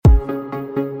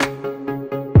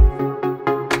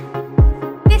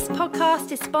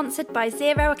podcast is sponsored by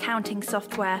Xero Accounting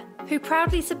Software, who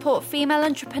proudly support female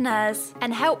entrepreneurs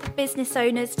and help business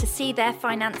owners to see their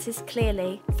finances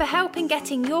clearly. For help in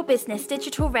getting your business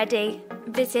digital ready,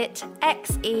 visit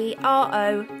xero.com.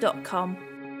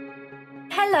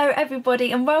 Hello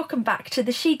everybody and welcome back to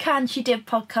the She Can, She Did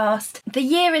podcast. The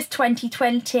year is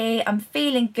 2020. I'm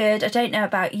feeling good. I don't know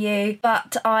about you,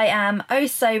 but I am oh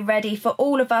so ready for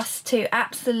all of us to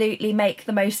absolutely make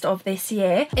the most of this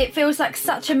year. It feels like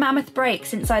such a mammoth break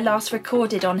since I last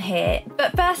recorded on here.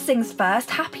 But first things first,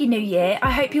 Happy New Year.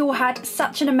 I hope you all had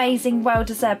such an amazing,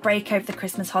 well-deserved break over the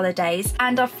Christmas holidays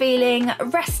and are feeling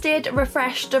rested,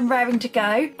 refreshed and raring to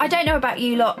go. I don't know about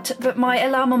you lot, but my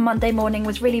alarm on Monday morning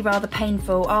was really rather painful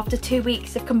after 2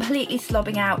 weeks of completely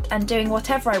slobbing out and doing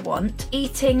whatever I want,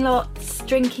 eating lots,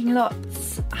 drinking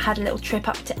lots. I had a little trip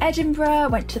up to Edinburgh,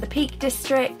 went to the Peak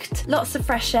District, lots of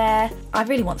fresh air. I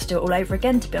really want to do it all over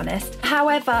again, to be honest.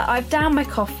 However, I've downed my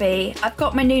coffee, I've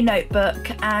got my new notebook,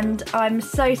 and I'm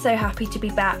so happy to be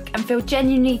back and feel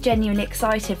genuinely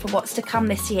excited for what's to come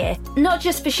this year. Not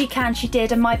just for She Can, She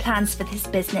Did and my plans for this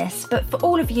business, but for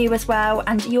all of you as well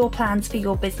and your plans for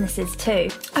your businesses too.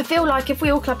 I feel like if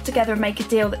we all club together and make a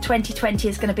deal that 2020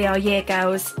 is going to be our year,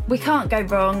 girls, we can't go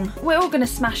wrong. We're all going to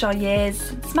smash our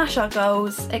years, smash our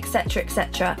goals,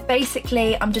 etc.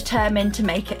 Basically, I'm determined to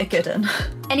make it a good one.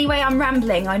 Anyway, I'm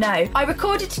rambling, I know. I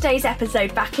recorded today's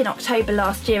episode back in October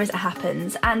last year as it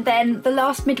happens, and then the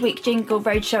last midweek jingle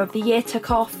roadshow of the year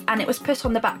took off and it was put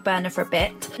on the back burner for a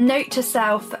bit. Note to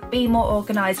self, be more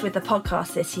organised with the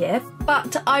podcast this year.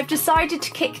 But I've decided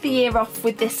to kick the year off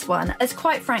with this one, as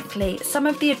quite frankly, some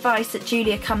of the advice that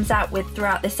Julia comes out with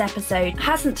throughout this episode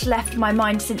hasn't left my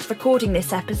mind since recording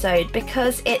this episode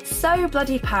because it's so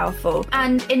bloody powerful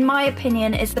and, in my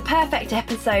opinion, is the perfect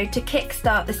episode to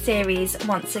kickstart the series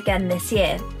once again this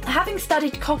year. Having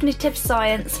studied cognitive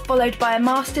science followed by a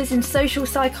master's in social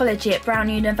psychology at Brown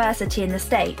University in the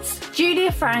States,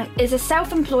 Julia Frank is a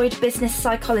self-employed business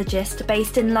psychologist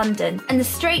based in London and the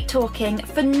straight-talking,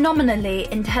 phenomenally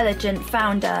intelligent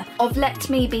founder of Let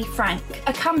Me Be Frank,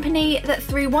 a company that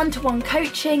through one-to-one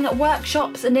coaching,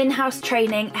 workshops and in-house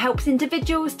training helps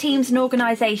individuals, teams and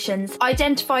organisations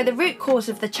identify the root cause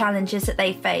of the challenges that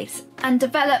they face and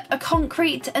develop a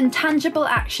concrete and tangible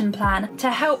action plan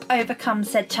to help overcome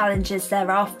said challenges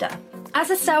thereafter. As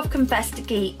a self-confessed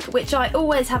geek, which I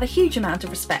always have a huge amount of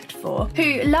respect for,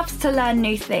 who loves to learn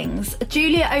new things,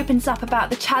 Julia opens up about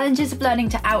the challenges of learning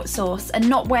to outsource and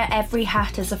not wear every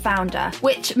hat as a founder,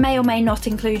 which may or may not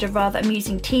include a rather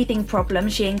amusing teething problem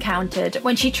she encountered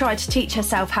when she tried to teach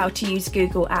herself how to use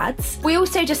Google Ads. We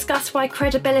also discuss why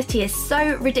credibility is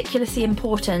so ridiculously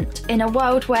important in a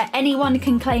world where anyone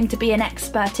can claim to be an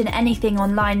expert in anything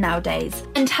online nowadays,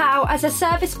 and how, as a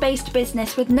service-based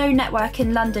business with no network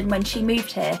in London when she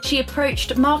moved here, she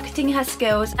approached marketing her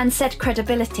skills and said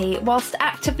credibility whilst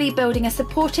actively building a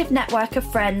supportive network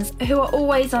of friends who are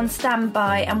always on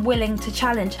standby and willing to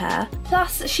challenge her.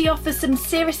 Plus, she offers some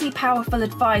seriously powerful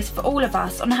advice for all of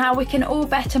us on how we can all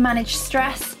better manage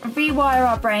stress, rewire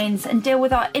our brains and deal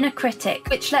with our inner critic,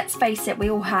 which, let's face it, we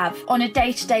all have, on a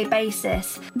day-to-day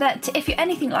basis, that, if you're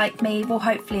anything like me, will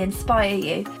hopefully inspire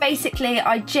you. Basically,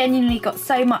 I genuinely got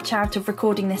so much out of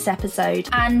recording this episode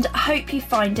and hope you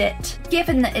find it,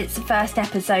 given that it's the first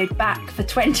episode back for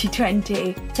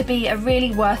 2020, to be a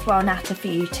really worthwhile natter for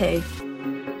you too.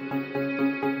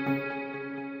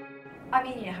 I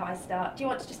mean, you know how I start. Do you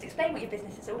want to just explain what your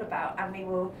business is all about and we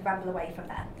will ramble away from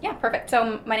there? Yeah, perfect.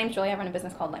 So my name's Julia. I run a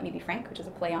business called Let Me Be Frank, which is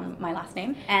a play on my last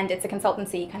name. And it's a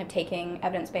consultancy kind of taking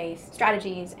evidence-based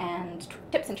strategies and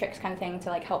tips and tricks kind of thing to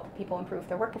like help people improve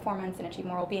their work performance and achieve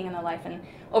more well-being in their life. And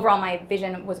overall, my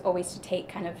vision was always to take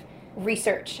kind of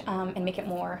research and make it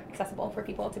more accessible for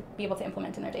people to be able to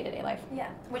implement in their day-to-day life. Yeah,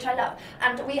 which I love.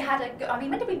 And we had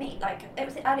when did we meet? Like, it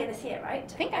was earlier this year, right?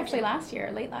 I think actually last year,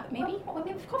 late last, maybe? What, when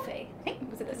we were for coffee? I think,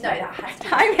 was it this year? No, that has to be.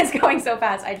 Time is going so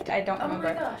fast, I don't remember.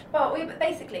 Oh my gosh. Well, we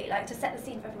basically, like, to set the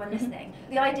scene for everyone listening,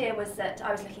 the idea was that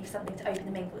I was looking for something to open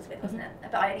the mingles with, wasn't it?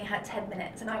 But I only had 10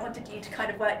 minutes and I wanted you to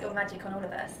kind of work your magic on all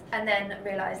of us and then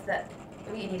realised that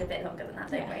we need a bit longer than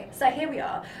that, don't we? So here we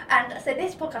are. And so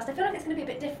this podcast, I feel like it's going to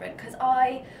be a bit different because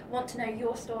I want to know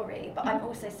your story, but I'm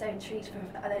also so intrigued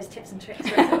for those tips and tricks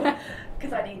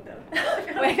because I need them.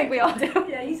 I think we all do.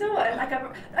 Yeah, you saw it. Like,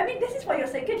 I mean, this is why you're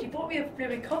so good. You bought me a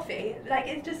blooming coffee. Like,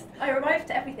 it's just, I arrived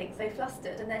to everything so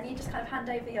flustered, and then you just kind of hand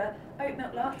over your oat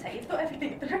milk latte. You've got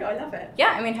everything through. I love it.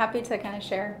 Yeah, I mean, happy to kind of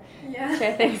share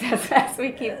things as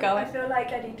we keep going. I feel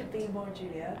like I need to be more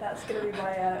Julia. That's going to be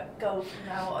my goal from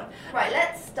now on. Right, Right,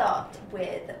 let's start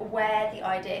with where the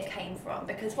idea came from,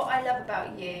 because what I love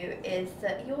about you is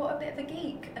that you're a bit of a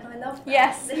geek, and I love that.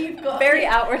 Yes, So you've got very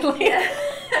outwardly. Yeah.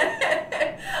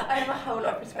 I have a whole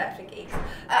lot of respect for geeks.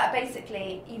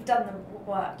 Basically, you've done the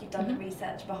work, you've done the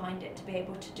research behind it to be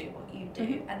able to do what you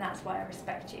do, and that's why I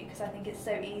respect you, because I think it's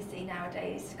so easy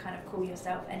nowadays to kind of call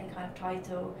yourself any kind of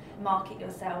title, market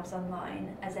yourselves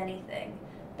online as anything,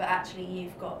 but actually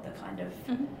you've got the kind of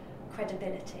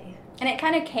credibility. And it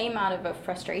kind of came out of a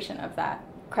frustration of that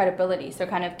credibility. So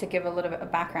kind of to give a little bit of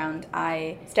background,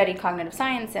 I studied cognitive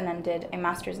science and then did a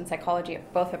master's in psychology,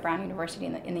 both at Brown University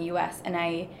in the US. And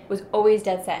I was always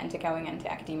dead set into going into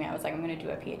academia. I was like, I'm going to do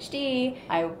a PhD.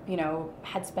 I,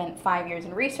 had spent 5 years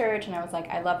in research, and I was like,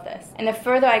 I love this. And the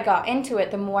further I got into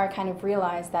it, the more I kind of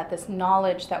realized that this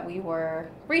knowledge that we were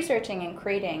researching and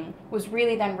creating was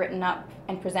really then written up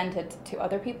and presented to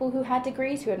other people who had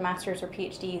degrees, who had masters or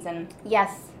PhDs. And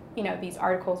yes, these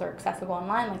articles are accessible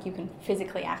online, like you can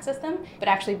physically access them, but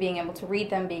actually being able to read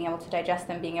them, being able to digest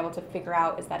them, being able to figure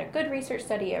out, is that a good research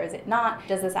study or is it not?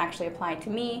 Does this actually apply to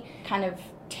me? Kind of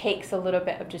takes a little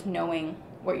bit of just knowing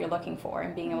what you're looking for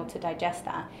and being able to digest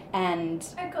that. And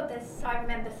I got this. I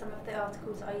remember some of the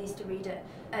articles I used to read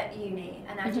at uni,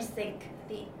 and I just think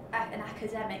an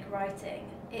academic writing,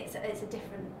 it's a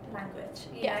different language.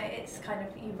 You know, it's kind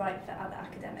of, you write for other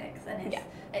academics, and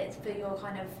it's for your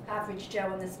kind of average Joe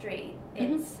on the street.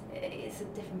 It's a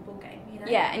different ballgame.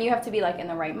 Yeah, and you have to be like in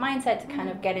the right mindset to kind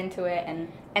of get into it,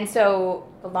 and so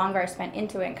the longer I spent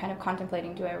into it and kind of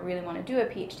contemplating, do I really want to do a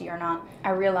PhD or not, I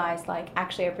realized like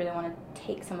actually I really want to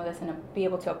take some of this and be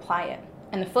able to apply it.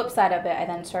 And the flip side of it, I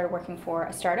then started working for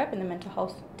a startup in the mental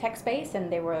health tech space,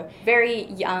 and they were very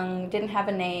young, didn't have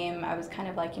a name. I was kind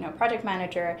of like, project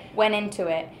manager, went into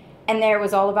it. And there it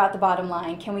was all about the bottom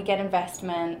line. Can we get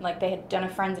investment? Like they had done a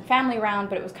friends and family round,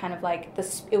 but it was kind of like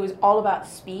it was all about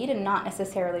speed and not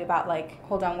necessarily about like,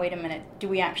 hold on, wait a minute. Do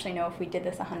we actually know if we did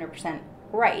this 100%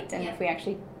 right? And if we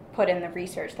actually put in the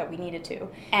research that we needed to.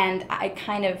 And I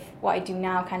kind of, what I do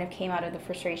now kind of came out of the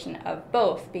frustration of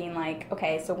both being like,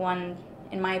 okay, so one,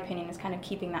 in my opinion, is kind of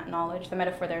keeping that knowledge. The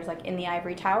metaphor there is like in the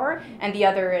ivory tower, and the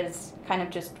other is kind of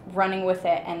just running with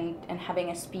it and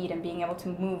having a speed and being able to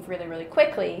move really, really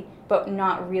quickly, but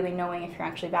not really knowing if you're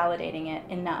actually validating it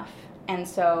enough. And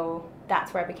so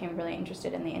that's where I became really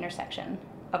interested in the intersection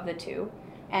of the two.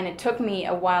 And it took me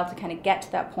a while to kind of get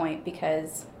to that point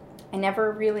because I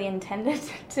never really intended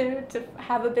to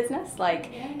have a business.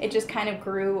 It just kind of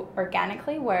grew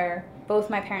organically, where both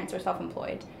my parents are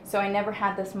self-employed. So I never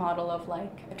had this model of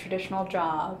like a traditional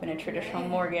job and a traditional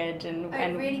mortgage and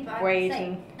really wage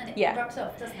and it rubs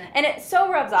off, doesn't it? And it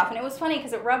so rubs off. And it was funny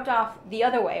because it rubbed off the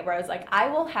other way, where I was like, I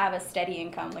will have a steady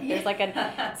income. Like there's like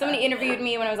somebody interviewed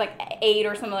me when I was like 8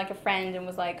 or something, like a friend, and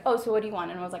was like, oh, so what do you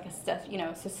want? And I was like,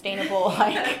 a sustainable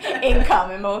like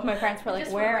income. And both my parents were like,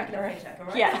 just where?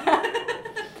 Right? Yeah.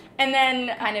 And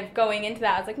then kind of going into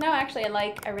that, I was like, no, actually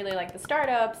I really like the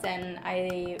startups, and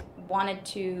I wanted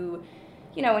to,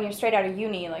 when you're straight out of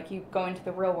uni, like you go into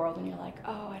the real world and you're like,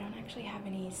 oh, I don't actually have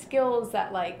any skills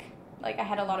that like I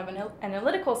had a lot of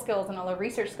analytical skills and a lot of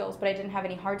research skills, but I didn't have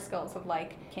any hard skills of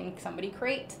like, can somebody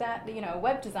create that,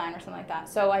 web design or something like that.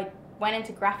 So I went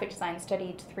into graphic design,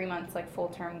 studied 3 months like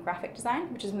full-term graphic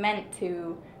design, which is meant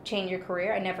to change your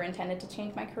career. I never intended to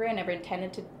change my career. I never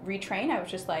intended to retrain. I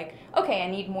was just like, okay, I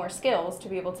need more skills to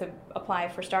be able to apply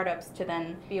for startups to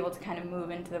then be able to kind of move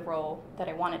into the role that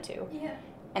I wanted to. Yeah.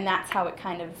 And that's how it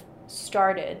kind of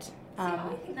started. I think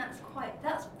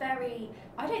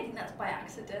I don't think that's by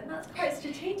accident. That's quite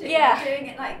strategic. Yeah. Doing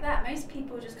it like that. Most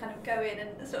people just kind of go in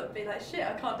and sort of be like, shit,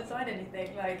 I can't design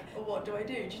anything. Like, what do I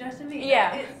do? Do you know what I mean?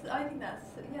 Yeah. I think that's,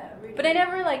 really. But I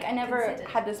never considered.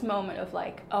 had this moment of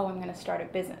like, oh, I'm going to start a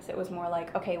business. It was more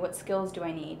like, okay, what skills do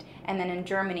I need? And then in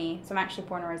Germany, so I'm actually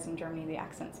born and raised in Germany, the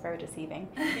accent's very deceiving.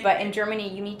 But in Germany,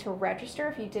 you need to register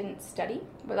if you didn't study.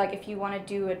 But like if you want to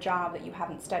do a job that you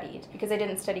haven't studied, because I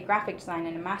didn't study graphic design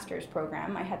in a master's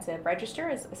program, I had to register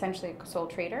as essentially a sole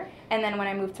trader. And then when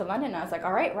I moved to London, I was like,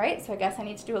 all right, so I guess I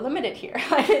need to do a limited here.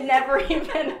 Like it never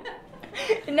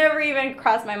even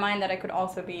crossed my mind that I could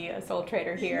also be a sole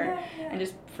trader here and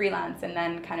just freelance. And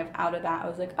then kind of out of that, I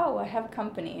was like, oh, I have a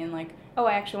company, and like, oh,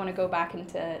 I actually want to go back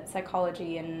into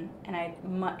psychology, and I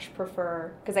much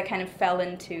prefer, because I kind of fell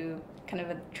into kind of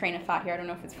a train of thought here. I don't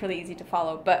know if it's really easy to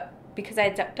follow, but because I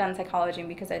had done psychology and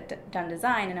because I'd done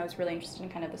design, and I was really interested in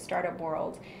kind of the startup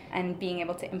world and being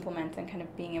able to implement and kind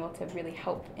of being able to really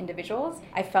help individuals,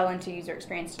 I fell into user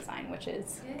experience design, which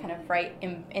is kind of right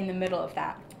in the middle of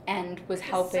that. and was There's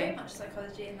helping. so much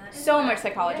psychology in that. So isn't much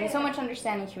there? psychology, Yeah, so yeah. much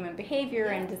understanding human behavior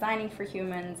and designing for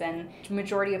humans, and the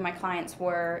majority of my clients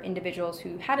were individuals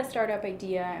who had a startup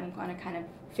idea and want to kind of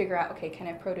figure out, okay, can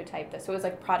I prototype this? So it was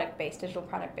like product-based, digital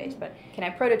product-based, but can I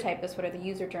prototype this? What are the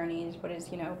user journeys? What is,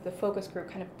 the focus group,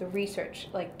 kind of the research?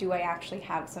 Like, do I actually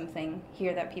have something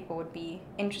here that people would be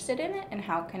interested in it? And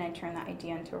how can I turn that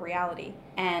idea into a reality?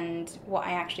 And what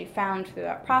I actually found through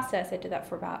that process, I did that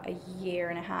for about a year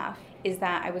and a half, is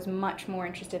that I was much more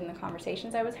interested in the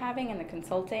conversations I was having and the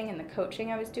consulting and the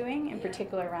coaching I was doing, in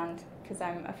particular around, because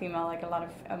I'm a female, like a lot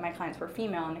of my clients were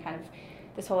female, and kind of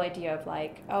this whole idea of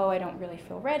like, oh, I don't really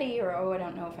feel ready, or oh, I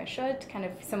don't know if I should, kind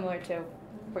of similar to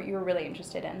what you were really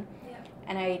interested in. Yeah.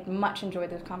 And I much enjoyed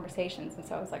those conversations, and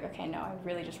so I was like, okay, no, I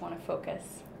really just want to focus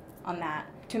on that.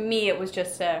 To me, it was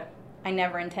just I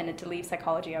never intended to leave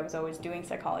psychology. I was always doing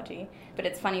psychology. But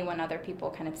it's funny when other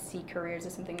people kind of see careers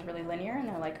as something really linear, and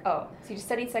they're like, oh, so you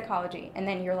studied psychology, and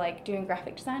then you're like doing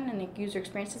graphic design and like user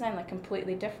experience design, like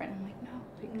completely different. I'm like, no.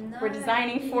 We're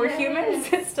designing for humans.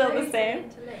 It's still the same.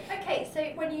 Okay, so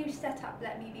when you set up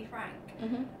Let Me Be Frank,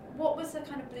 Mm-hmm. what was the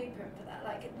kind of blueprint for that?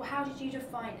 Like, how did you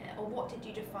define it, or what did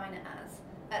you define it as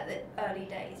at the early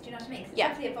days? Do you know what I mean? 'Cause it's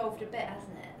definitely evolved a bit,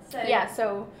 hasn't it? So Yeah,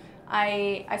 so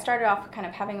I started off kind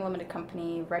of having a limited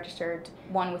company, registered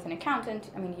one with an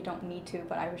accountant. I mean, you don't need to,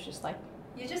 but I was just like,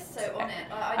 you're just so on it.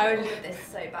 I do all of this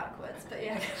so backwards, but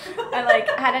yeah. I like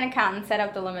had an accountant, set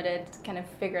up the limited, kind of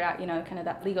figured out, kind of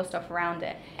that legal stuff around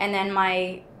it. And then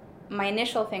my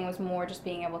initial thing was more just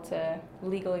being able to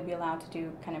legally be allowed to do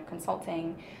kind of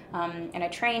consulting. And I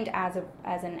trained as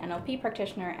an NLP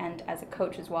practitioner and as a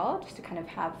coach as well, just to kind of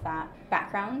have that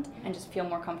background and just feel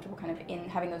more comfortable kind of in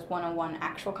having those one-on-one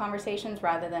actual conversations,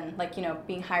 rather than like,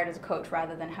 being hired as a coach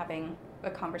rather than having a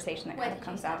conversation that kind of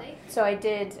comes out. So I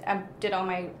did all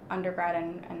my undergrad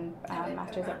and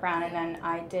masters at Brown, and then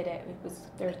I did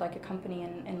there's like a company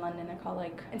in London, they're called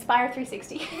like Inspire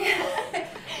 360.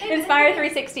 Inspire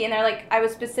 360, and they're like, I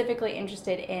was specifically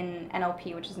interested in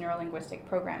NLP, which is neuro-linguistic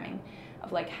programming,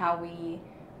 of like how we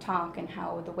talk and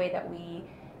how the way that we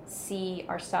see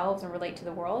ourselves and relate to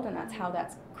the world, and that's how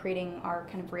that's creating our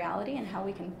kind of reality and how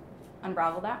we can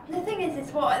unravel that. The thing is, this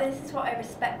is what I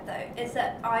respect though, is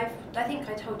that I think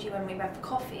I told you when we went for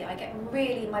coffee, I get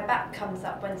really, my back comes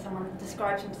up when someone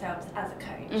describes themselves as a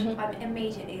coach. Mm-hmm. I'm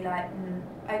immediately like,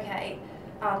 okay,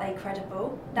 are they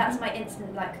credible? That's my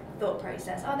instant like thought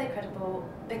process. Are they credible?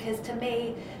 Because to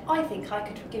me, I think I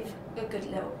could give a good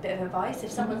little bit of advice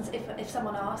if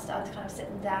someone asked. I'd kind of sit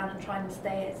them down and try and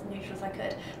stay as neutral as I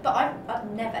could. But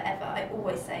I'd never ever. I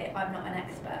always say I'm not an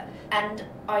expert, and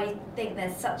I think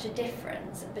there's such a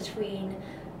difference between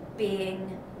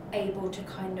being able to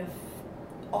kind of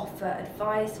offer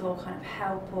advice or kind of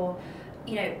help, or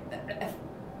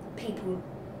people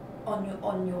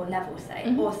on your level,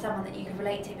 say, or someone that you can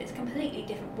relate to. But it's a completely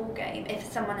different ball game if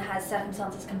someone has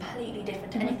circumstances completely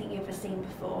different to anything you've ever seen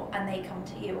before, and they come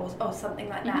to you or something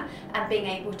like that, and being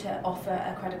able to offer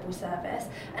a credible service.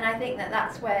 And I think that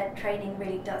that's where training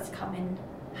really does come in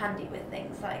handy with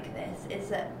things like this, is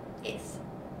that it's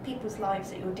people's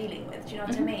lives that you're dealing with. Do you know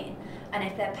what I mean? And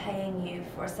if they're paying you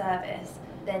for a service,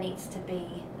 there needs to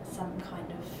be some kind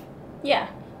of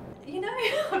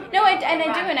No, I do,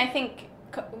 and I think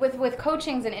with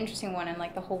coaching's an interesting one, and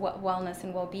like the whole wellness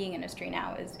and well-being industry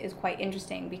now is quite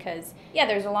interesting, because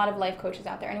there's a lot of life coaches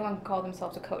out there. Anyone can call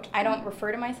themselves a coach. I don't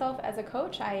refer to myself as a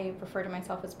coach. I refer to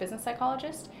myself as business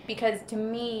psychologist, because to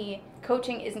me,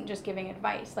 coaching isn't just giving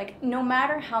advice. Like, no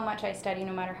matter how much I study,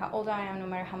 no matter how old I am, no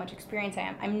matter how much experience I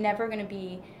am, I'm never going to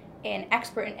be an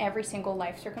expert in every single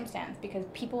life circumstance, because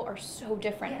people are so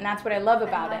different, and that's what I love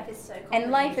about it.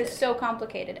 And life is so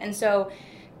complicated. And so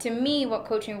to me, what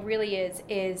coaching really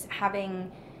is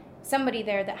having somebody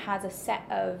there that has a set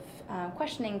of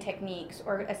questioning techniques,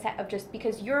 or a set of, just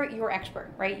because you're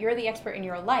expert, right? You're the expert in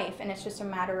your life, and it's just a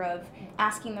matter of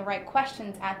asking the right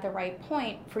questions at the right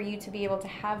point for you to be able to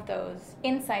have those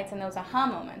insights and those aha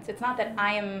moments. It's not that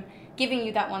I am giving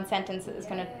you that one sentence that is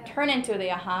going to turn into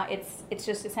the aha. It's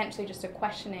just essentially just a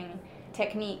questioning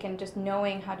technique, and just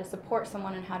knowing how to support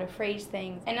someone and how to phrase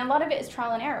things. And a lot of it is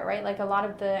trial and error, right? Like a lot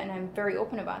of and I'm very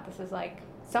open about this, is like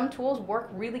some tools work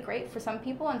really great for some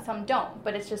people and some don't,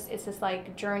 but it's this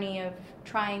like journey of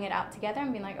trying it out together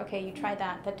and being like, okay, you tried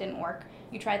that didn't work,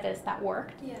 you tried this, that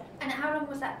worked. And how long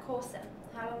was that course then?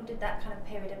 How long did that kind of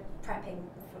period of prepping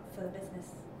for the business?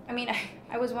 I mean,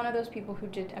 I was one of those people who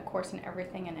did a course in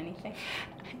everything and anything.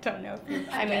 I don't know if you,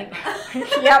 I mean,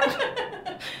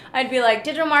 yep. I'd be like,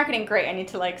 digital marketing, great, I need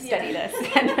to like study this.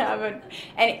 And I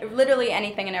would, literally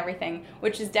anything and everything,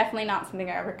 which is definitely not something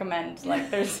I recommend. Like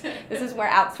this is where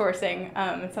outsourcing,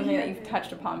 it's something that you've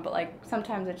touched upon, but like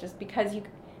sometimes it's just because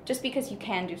you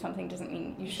can do something doesn't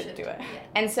mean you should do it. Yeah.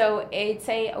 And so I'd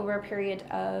say over a period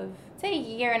of, say, a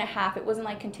year and a half, it wasn't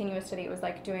like continuous study, it was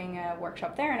like doing a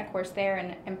workshop there and a course there,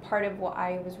 and part of what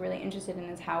I was really interested in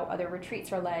is how other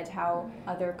retreats are led, how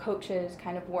other coaches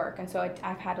kind of work. And so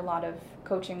I've had a lot of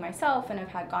coaching myself, and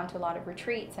I've gone to a lot of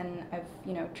retreats, and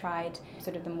I've tried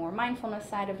sort of the more mindfulness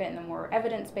side of it and the more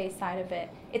evidence-based side of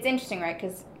it. It's interesting, right?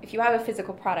 Because if you have a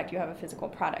physical product, you have a physical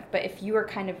product, but if you are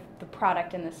kind of the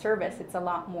product and the service, it's a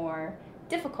lot more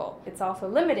difficult. It's also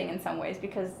limiting in some ways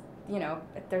because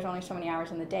there's only so many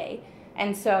hours in the day.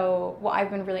 And so what I've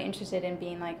been really interested in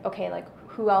being like, okay, like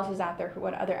who else is out there?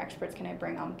 What other experts can I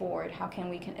bring on board? How can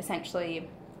we essentially,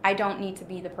 I don't need to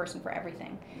be the person for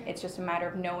everything. It's just a matter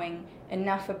of knowing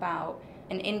enough about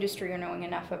an industry or knowing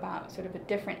enough about sort of a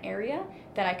different area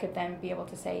that I could then be able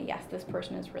to say, yes, this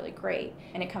person is really great.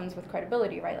 And it comes with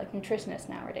credibility, right? Like nutritionists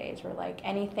nowadays, or like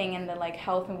anything in the like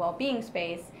health and well-being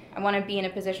space. I want to be in a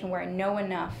position where I know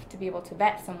enough to be able to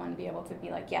vet someone, be able to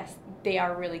be like, yes, they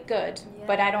are really good,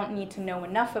 but I don't need to know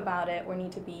enough about it or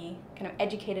need to be kind of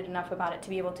educated enough about it to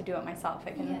be able to do it myself.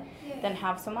 I can then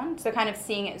have someone. So kind of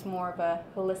seeing it as more of a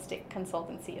holistic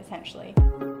consultancy, essentially.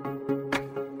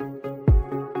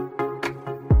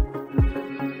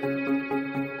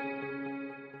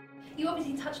 You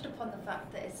obviously touched upon the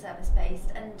fact that it's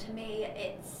service-based, and to me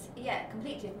it's a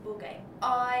completely different ballgame.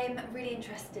 I'm really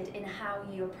interested in how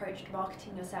you approached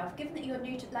marketing yourself, given that you're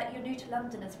new to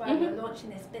London as well. Mm-hmm. You're launching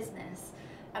this business.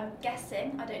 I'm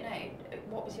guessing, I don't know,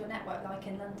 what was your network like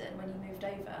in London when you moved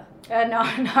over?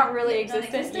 Not really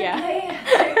existent. Yeah.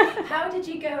 So how did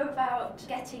you go about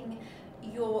getting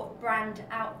your brand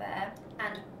out there,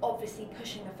 and obviously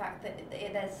pushing the fact that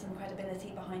there's some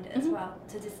credibility behind it as well,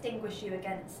 to distinguish you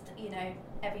against,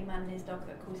 every man and his dog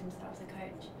that calls himself a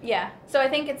coach? Yeah, so I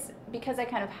think it's because I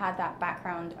kind of had that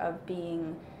background of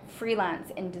being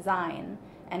freelance in design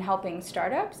and helping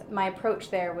startups. My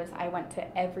approach there was I went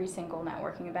to every single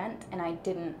networking event, and I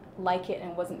didn't like it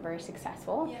and wasn't very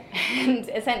successful. Yeah. And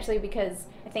essentially because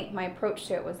I think my approach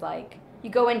to it was like, you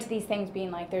go into these things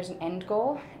being like there's an end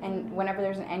goal, and whenever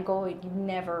there's an end goal, it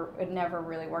never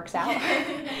really works out.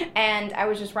 And I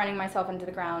was just running myself into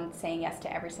the ground, saying yes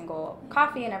to every single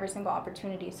coffee and every single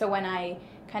opportunity. So when I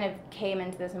kind of came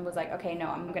into this and was like, okay, no,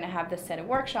 I'm going to have this set of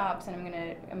workshops, and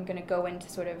I'm going to go into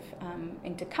sort of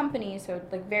into companies, so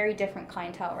like very different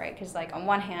clientele, right? Because like on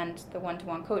one hand, the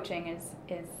one-to-one coaching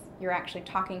is you're actually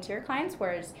talking to your clients,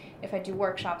 whereas if I do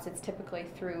workshops, it's typically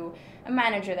through a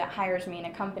manager that hires me in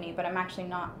a company, but I'm actually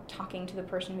not talking to the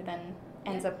person who then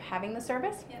ends up having the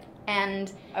service. Yeah.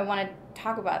 And I want to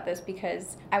talk about this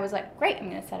because I was like, great,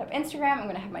 I'm going to set up Instagram, I'm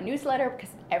going to have my newsletter,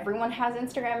 because everyone has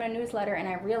Instagram and a newsletter, and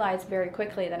I realized very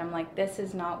quickly that I'm like, this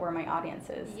is not where my audience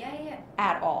is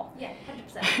at all. Yeah,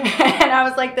 100%. And I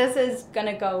was like, this is going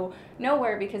to go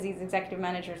nowhere, because these executive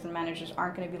managers and managers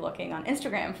aren't going to be looking on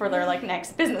Instagram for their like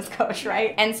next business coach,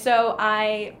 right? And so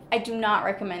I do not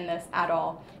recommend this at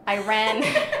all. I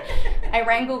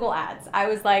ran Google Ads. I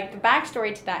was like, the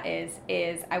backstory to that is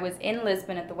I was in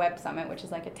Lisbon at the Web Summit, which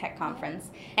is like a tech conference,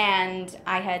 and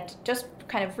I had just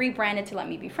kind of rebranded to Let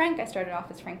Me Be Frank. I started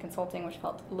off as Frank Consulting, which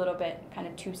felt a little bit kind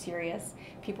of too serious.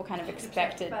 People kind of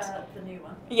expected the new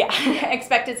one. Yeah,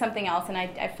 expected something else, and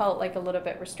I felt like a little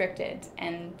bit restricted,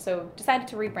 and so decided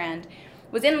to rebrand.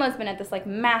 Was in Lisbon at this like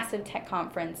massive tech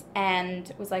conference,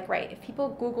 and was like, right, if people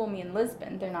Google me in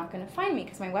Lisbon, they're not going to find me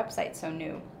because my website's so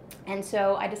new. And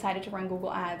so I decided to run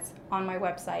Google Ads on my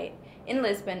website in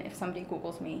Lisbon if somebody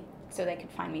Googles me, so they could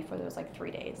find me for those like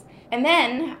 3 days. And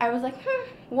then I was like,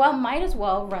 well, might as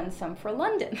well run some for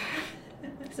London.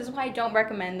 This is why I don't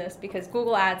recommend this, because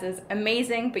Google Ads is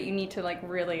amazing, but you need to like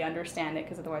really understand it,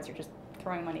 because otherwise you're just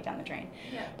throwing money down the drain.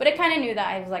 Yeah. But I kind of knew that.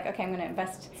 I was like, okay, I'm going to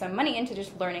invest some money into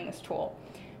just learning this tool.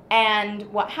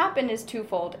 And what happened is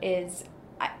twofold. Is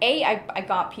I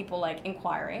got people like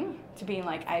inquiring to being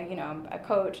like, I'm a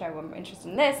coach, I'm interested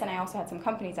in this, and I also had some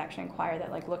companies actually inquire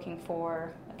that like looking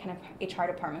for a kind of HR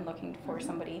department looking for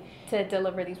somebody to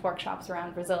deliver these workshops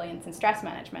around resilience and stress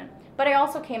management. But I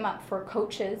also came up for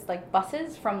coaches, like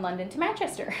buses from London to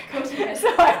Manchester.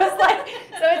 So I was like,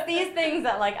 so it's these things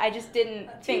that like I just didn't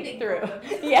think through.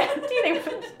 Yeah,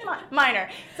 minor.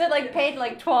 So like paid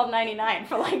like $12.99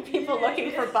 for like people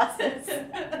looking for buses.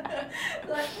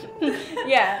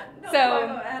 Yeah.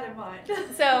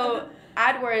 So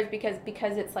AdWords,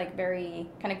 because it's like very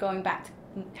kind of going back to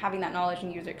having that knowledge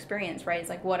and user experience, right? It's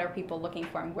like, what are people looking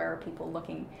for and where are people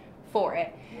looking for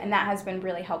it? And that has been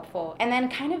really helpful. And then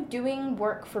kind of doing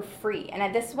work for free.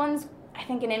 And this one's, I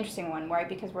think, an interesting one, right?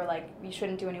 Because we're like, you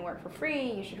shouldn't do any work for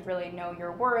free. You should really know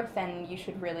your worth, and you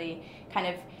should really kind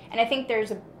of, and I think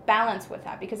there's a balance with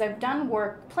that, because I've done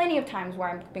work plenty of times where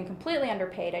I've been completely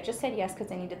underpaid. I just said yes because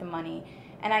I needed the money,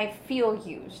 and I feel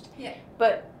used. Yeah.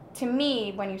 But to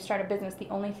me, when you start a business, the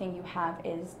only thing you have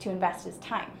is to invest is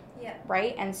time. Yeah.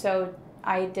 Right? And so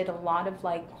I did a lot of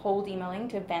like cold emailing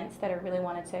to events that I really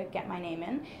wanted to get my name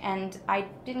in, and I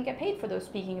didn't get paid for those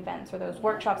speaking events or those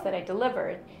workshops that I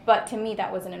delivered, but to me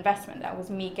that was an investment. That was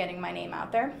me getting my name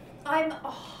out there. I'm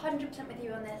 100% with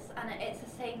you on this, and it's the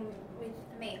same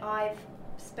with me. I've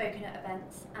spoken at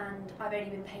events and I've only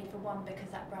been paid for one because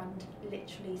that brand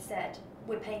literally said,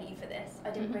 we're paying you for this. I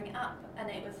didn't bring it up, and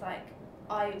it was like,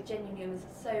 I genuinely was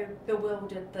so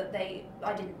bewildered that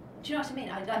I didn't. Do you know what I mean?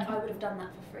 I would have done that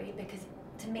for free, because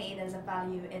to me there's a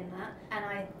value in that, and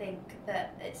I think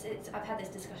that it's I've had this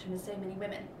discussion with so many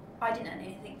women. I didn't earn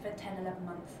anything for 10, 11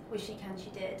 months with She Can, She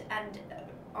Did, and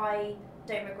I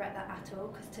don't regret that at all,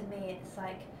 because to me it's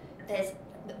like, there's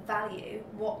value,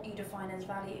 what you define as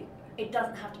value. It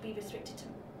doesn't have to be restricted to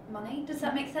money. Does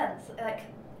that make sense? Like,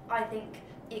 I think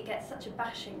it gets such a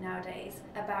bashing nowadays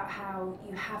about how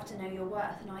you have to know your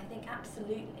worth, and I think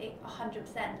absolutely 100%,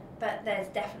 but there's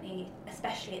definitely,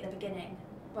 especially at the beginning,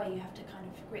 where you have to kind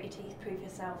of grit your teeth, prove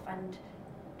yourself, and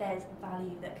there's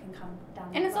value that can come down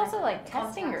the line. And it's also like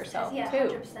testing yourself, yeah,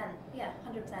 too. 100%. Yeah,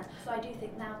 100%. So I do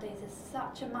think nowadays there's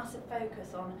such a massive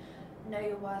focus on know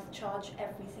your worth, charge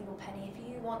every single penny. If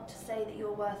you want to say that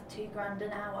you're worth $2,000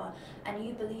 an hour and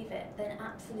you believe it, then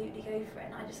absolutely go for it.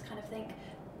 And I just kind of think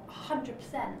 100%,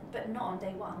 but not on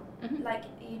day one. Like,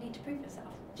 you need to prove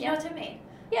yourself. Do you know what I mean?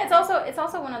 Yeah, it's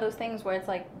also one of those things where it's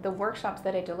like, the workshops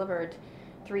that I delivered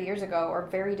 3 years ago are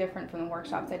very different from the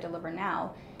workshops I deliver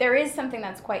now. There is something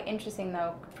that's quite interesting,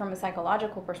 though, from a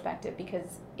psychological perspective, because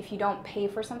if you don't pay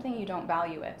for something, you don't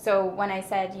value it. So when I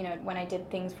said, when I did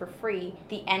things for free,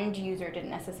 the end user didn't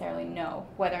necessarily know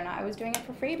whether or not I was doing it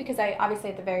for free, because I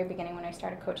obviously at the very beginning when I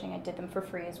started coaching, I did them for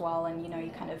free as well, and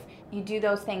you do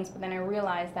those things, but then I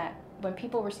realized that when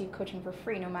people receive coaching for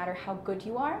free, no matter how good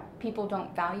you are, people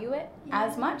don't value it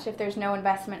as much if there's no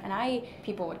investment. And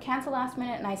people would cancel last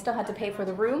minute, and I still had to pay for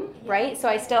the room, right? So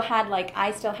I still had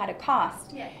a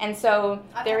cost. Yeah. And so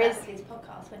there is these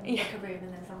podcasts when you book a room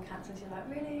and then someone cancels, you're like,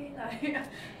 really? No.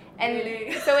 And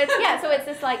really? so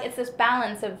it's this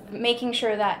balance of making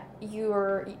sure that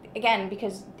you're, again,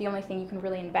 because the only thing you can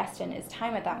really invest in is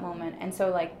time at that moment, and so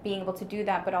like being able to do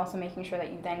that, but also making sure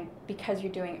that you then, because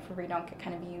you're doing it for free, don't get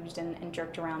kind of used and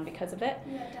jerked around because of it,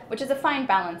 which is a fine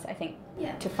balance, I think,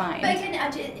 to find. But again,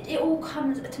 it all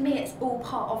comes, to me, it's all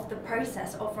part of the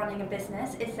process of running a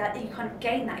business, is that you kind of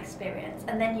gain that experience,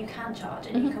 and then you can charge,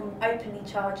 and you can openly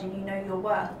charge, and you know your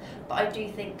worth. But I do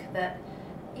think that,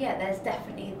 there's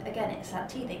definitely, again, it's that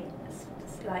teething, it's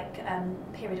like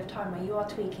period of time where you are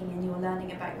tweaking and you're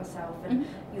learning about yourself and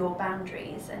your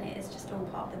boundaries, and it is just all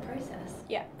part of the process.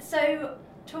 Yeah. So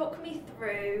talk me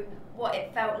through what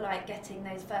it felt like getting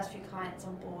those first few clients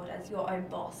on board as your own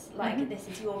boss. Like, this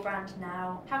is your brand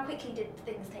now. How quickly did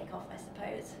things take off, I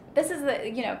suppose? This is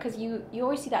the, because you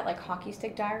always see that like hockey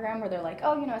stick diagram where they're like,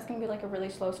 oh, it's going to be like a really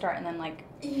slow start, and then like,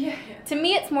 to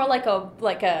me it's more like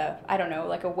a I don't know,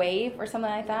 like a wave or something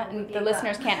like that. And the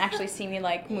listeners can't actually see me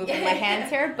like moving my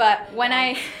hands here, but when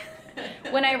I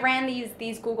ran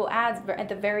these Google ads at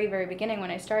the very, very beginning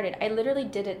when I started, I literally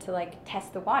did it to like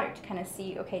test the water, to kind of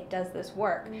see, okay, does this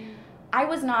work? I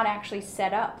was not actually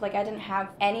set up, like I didn't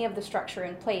have any of the structure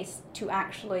in place to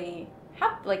actually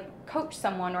have like coach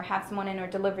someone or have someone in or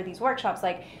deliver these workshops.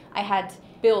 Like, I had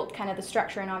built kind of the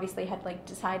structure and obviously had like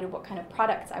decided what kind of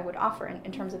products I would offer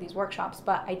in terms of these workshops,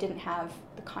 but I didn't have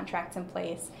the contracts in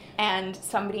place. And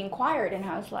somebody inquired and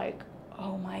I was like,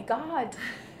 oh my God.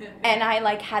 And I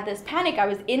like had this panic. I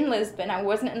was in Lisbon, I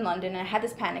wasn't in London, and I had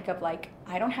this panic of like,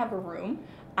 I don't have a room,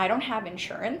 I don't have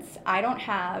insurance, I don't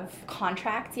have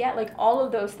contracts yet, like all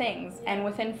of those things. And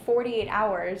within 48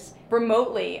 hours,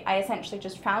 remotely, I essentially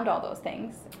just found all those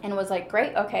things and was like,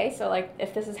 great, okay, so like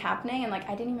if this is happening, and like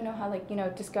I didn't even know how like,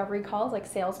 discovery calls, like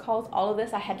sales calls, all of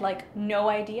this, I had like no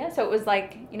idea. So it was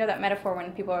like, that metaphor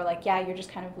when people are like, yeah, you're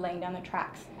just kind of laying down the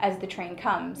tracks as the train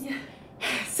comes. Yeah.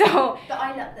 So, but I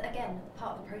love that, again,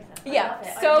 part of the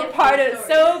process. So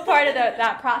part of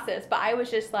that process. But I was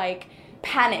just like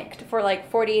panicked for like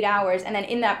 48 hours, and then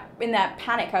in that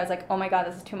panic, I was like, oh my God,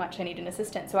 this is too much. I need an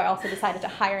assistant. So I also decided to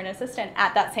hire an assistant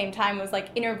at that same time. Was like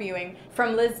interviewing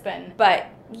from Lisbon. But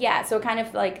yeah, so kind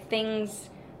of like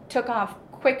things took off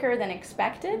quicker than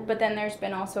expected. But then there's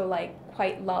been also like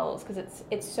quite lulls, because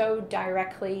it's so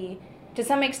directly, to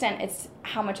some extent, it's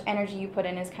how much energy you put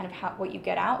in is kind of what you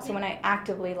get out. So when I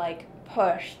actively like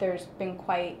push, there's been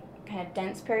quite kind of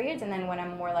dense periods, and then when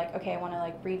I'm more like, okay, I want to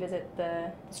like revisit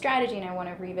the strategy and I want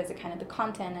to revisit kind of the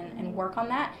content and work on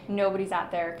that, nobody's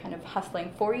out there kind of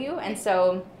hustling for you. And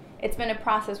so it's been a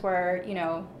process where, you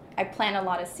know, I plant a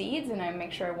lot of seeds and I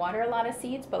make sure I water a lot of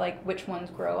seeds, but like which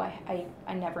ones grow,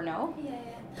 I never know. Yeah.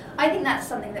 I think that's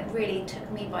something that really took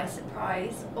me by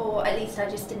surprise, or at least I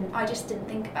just didn't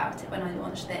think about it when I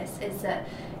launched this, is that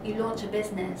you launch a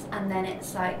business and then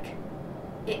it's like,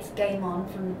 it's game on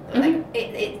from, like,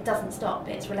 it doesn't stop,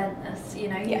 it's relentless, you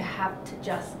know. You have to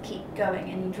just keep going,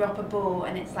 and you drop a ball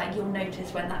and it's like you'll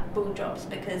notice when that ball drops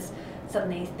because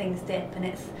suddenly things dip, and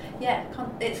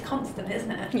it's constant,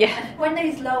 isn't it? Yeah. When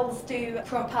those lulls do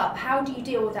crop up, how do you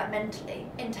deal with that mentally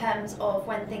in terms of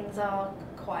when things are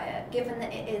quiet, given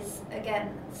that it is, again,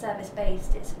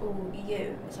 service-based, it's all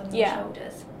you, it's on your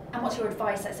shoulders? And what's your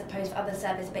advice, I suppose, for other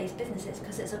service-based businesses,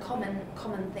 because it's a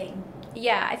common theme?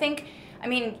 Yeah, I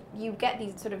mean, you get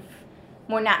these sort of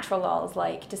more natural lulls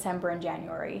like December and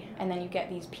January, and then you get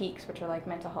these peaks, which are like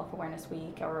Mental Health Awareness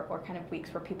Week, or kind of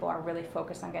weeks where people are really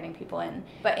focused on getting people in.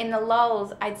 But in the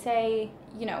lulls, I'd say,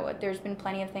 you know, there's been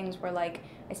plenty of things where like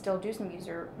I still do some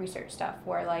user research stuff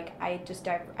where like I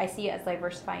see it as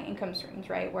diversifying income streams,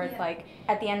 right? Where it's like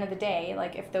at the end of the day,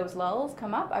 like if those lulls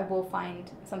come up, I will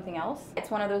find something else. It's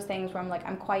one of those things where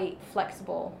I'm quite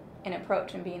flexible in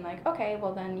approach and being like, okay,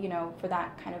 well then, you know, for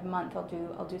that kind of month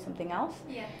I'll do something else.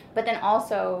 Yeah. But then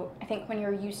also, I think when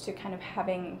you're used to kind of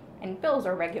having, and bills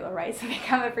are regular, right? So they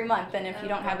come every month, and if you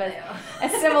don't have a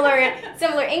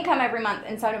similar income every month,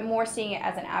 and so I'm more seeing it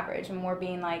as an average and more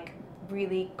being like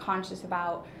really conscious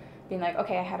about being like,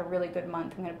 okay, I had a really good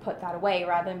month, I'm going to put that away,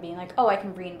 rather than being like, oh, I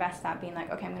can reinvest that, being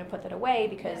like, okay, I'm going to put that away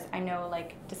because I know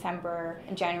like December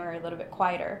and January are a little bit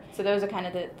quieter. So those are kind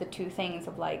of the two things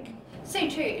of like... So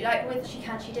true, like with She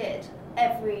Can, She Did,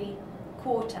 every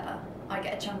quarter I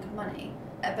get a chunk of money,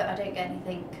 but I don't get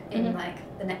anything in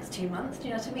like the next 2 months, do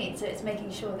you know what I mean? So it's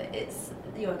making sure that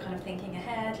you're kind of thinking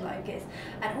ahead, like it's,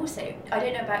 and also, I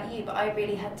don't know about you, but I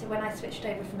really had to, when I switched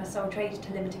over from a sole trader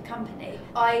to limited company,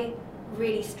 I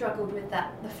really struggled with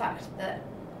the fact that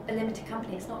a limited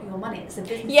company, it's not your money, it's a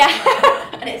business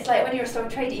money. And it's like when you're a sole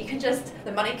trader, you can just,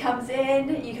 the money comes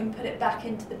in, you can put it back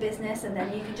into the business, and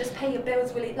then you can just pay your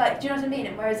bills really, like, do you know what I mean?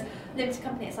 And whereas limited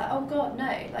company, it's like, oh god,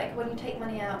 no, like when you take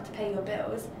money out to pay your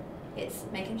bills, it's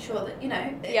making sure that, you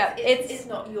know, it's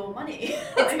not your money.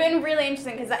 It's been really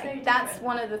interesting because so that's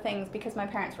one of the things, because my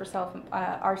parents were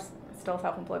are still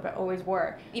self-employed, but always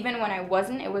were. Even when I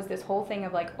wasn't, it was this whole thing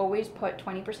of like always put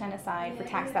 20% aside for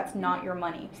tax. That's not your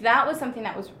money. So that was something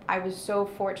that I was so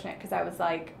fortunate, because I was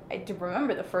like, I did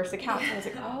remember the first account, and I was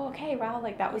like, oh, okay, wow,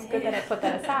 like that was good that I put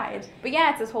that aside. But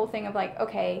yeah, it's this whole thing of like,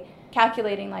 okay,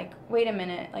 calculating like, wait a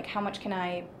minute, like how much can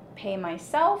I pay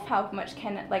myself, how much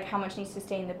needs to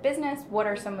stay in the business, what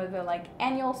are some of the like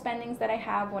annual spendings that I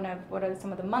have, what are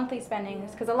some of the monthly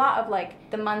spendings, because a lot of like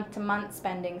the month to month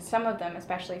spending, some of them,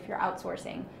 especially if you're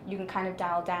outsourcing, you can kind of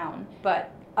dial down,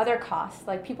 but other costs,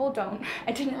 like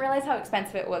I didn't realize how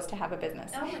expensive it was to have a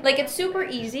business. Like it's super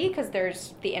easy because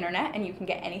there's the internet and you can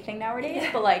get anything nowadays,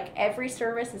 but like every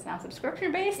service is now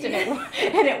subscription based and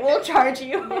it will charge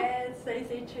you. Yes, so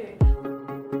true.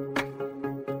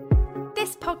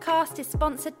 This podcast is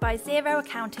sponsored by Xero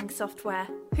Accounting Software,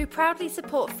 who proudly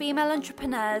support female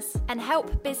entrepreneurs and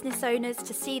help business owners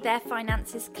to see their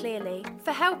finances clearly.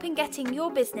 For help in getting your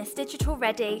business digital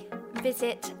ready,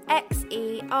 visit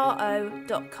xero.com.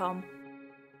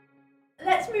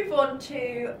 Let's move on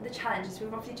to the challenges.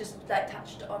 We've obviously just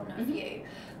touched on a few,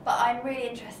 but I'm really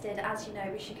interested, as you know,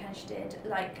 with She Can, She Did,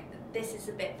 this is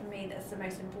the bit for me that's the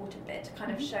most important bit, to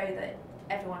kind of show that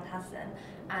everyone has them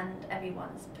and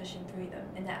everyone's pushing through them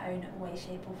in their own way,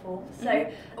 shape or form. So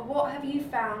what have you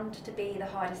found to be the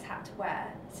hardest hat to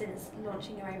wear since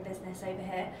launching your own business over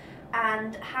here,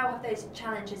 and how have those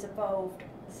challenges evolved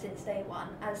since day one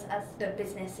as the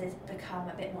business has become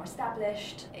a bit more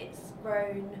established, it's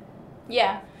grown?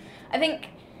 Yeah, I think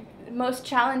the most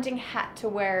challenging hat to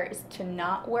wear is to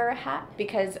not wear a hat,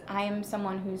 because I am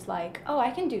someone who's like, oh,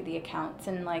 I can do the accounts,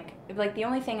 and like the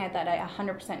only thing that I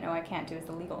 100% know I can't do is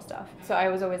the legal stuff. So I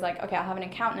was always like, okay, I'll have an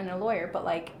accountant and a lawyer, but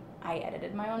like I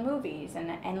edited my own movies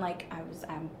and like I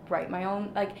write my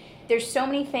own, like there's so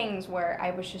many things where I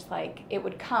was just like, it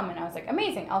would come and I was like,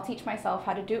 amazing, I'll teach myself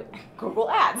how to do Google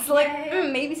Ads.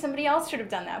 Maybe somebody else should have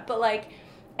done that. But like,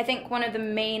 I think one of the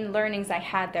main learnings I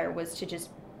had there was to just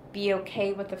be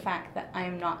okay with the fact that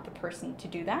I'm not the person to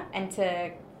do that, and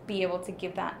to be able to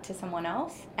give that to someone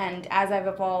else. And as I've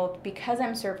evolved, because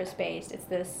I'm service-based, it's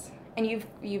this and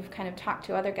you've kind of talked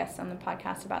to other guests on the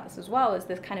podcast about this as well, is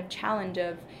this kind of challenge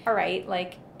of, all right,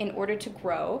 like in order to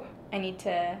grow, I need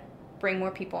to bring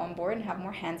more people on board and have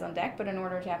more hands on deck, but in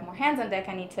order to have more hands on deck,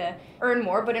 I need to earn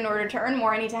more, but in order to earn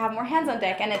more, I need to have more hands on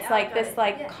deck. And it's like this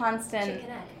like constant,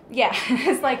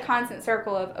 it's like constant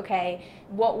circle of, okay,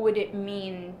 what would it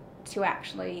mean to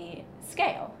actually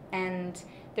scale? And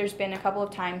there's been a couple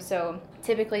of times, so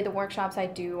typically the workshops I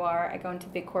do are, I go into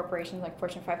big corporations like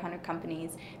Fortune 500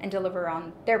 companies and deliver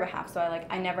on their behalf. So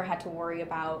I never had to worry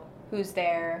about who's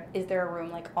there, is there a room,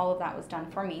 like all of that was done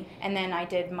for me. And then I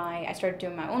started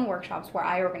doing my own workshops where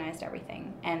I organized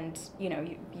everything. And you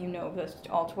know this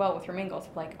all too well with your mingles,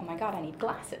 like, oh my God, I need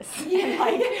glasses. And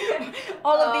like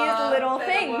all of these little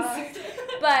things.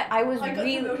 But I got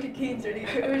to Milton Keynes really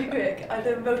quick. I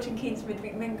did Milton Keynes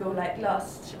midweek mingle like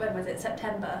last, when was it,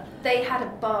 September. They had a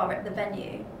bar at the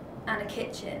venue and a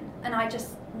kitchen, and I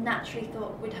just naturally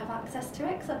thought we'd have access to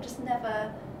it because I've just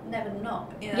never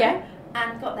not, you know? Yeah.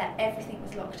 And got there, everything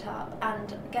was locked up,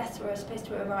 and guests were supposed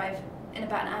to arrive in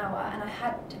about an hour, and I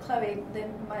had Chloe,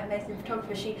 my amazing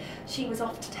photographer, she was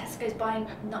off to Tesco's buying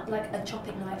like a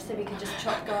chopping knife so we could just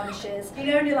chop garnishes. You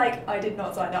know, and you're like, I did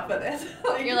not sign up for this.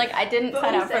 You're like, I didn't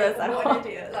sign up for this at all. What an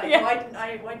idiot. Like,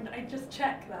 why didn't I just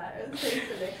check that? It was so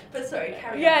silly. But sorry,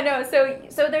 carry on. Yeah, no,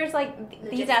 so there's like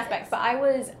these aspects, but I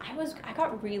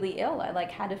got really ill. I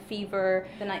like had a fever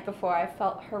the night before. I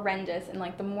felt horrendous, and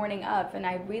like the morning of, and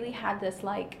I really had this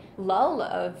like lull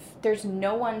of there's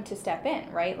no one to step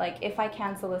in, right? Like if I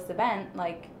cancel this event,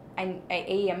 like I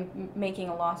am making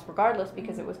a loss regardless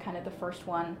because it was kind of the first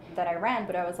one that I ran,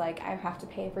 but I was like, I have to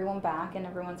pay everyone back and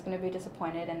everyone's going to be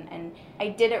disappointed, and I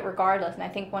did it regardless. And I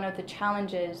think one of the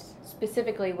challenges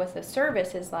specifically with the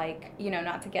service is like, you know,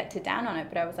 not to get too down on it,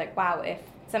 but I was like, wow, if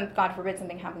God forbid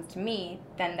something happens to me,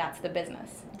 then that's the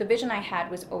business. The vision I had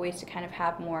was always to kind of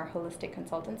have more holistic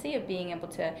consultancy, of being able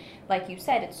to, like you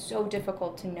said, it's so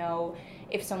difficult to know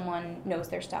if someone knows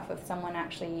their stuff, if someone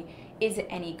actually is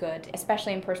any good,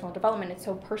 especially in personal development. It's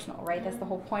so personal, right? That's the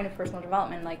whole point of personal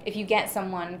development. Like if you get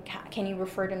someone, can you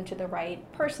refer them to the right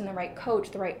person, the right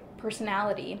coach, the right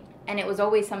personality? And it was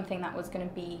always something that was going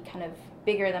to be kind of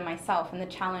bigger than myself. And the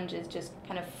challenge is just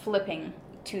kind of flipping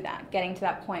to that, getting to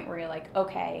that point where you're like,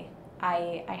 okay,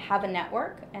 I have a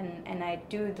network and I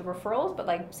do the referrals, but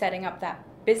like setting up that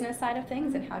business side of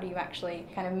things, and how do you actually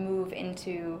kind of move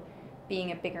into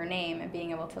being a bigger name and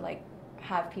being able to like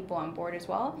have people on board as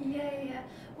well. Yeah.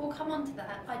 We'll come on to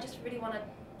that. I just really want to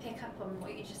pick up on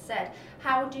what you just said.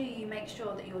 How do you make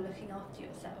sure that you're looking after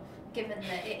yourself, given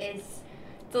that it is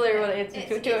literally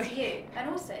it's you, and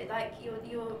also like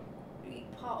you're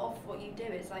part of what you do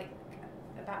is like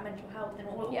about mental health and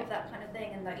all of that kind of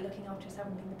thing, and like looking after yourself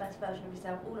and being the best version of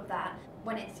yourself, all of that,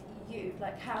 when it's you,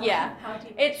 like how do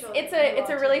you make sure it's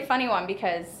a really funny one,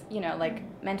 because you know, like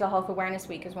Mental Health Awareness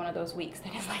Week is one of those weeks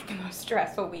that is like the most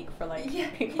stressful week for like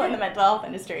people in the mental health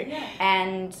industry,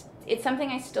 and it's something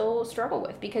I still struggle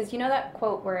with, because you know that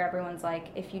quote where everyone's like,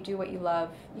 if you do what you love,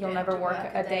 you'll never work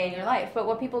a day in your life. But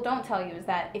what people don't tell you is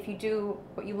that if you do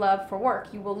what you love for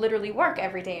work, you will literally work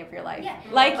every day of your life.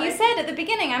 Like you said at the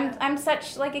beginning, I'm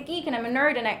such like a geek and I'm a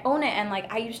nerd and I own it, and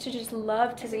like I used to just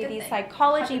love to read these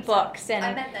psychology books, and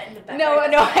I meant that in the back. No,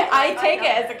 I take it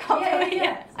as a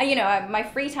compliment. You know, my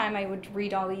free time I would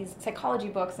read all these psychology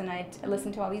books, and I'd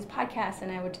listen to all these podcasts,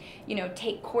 and I would, you know,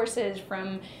 take courses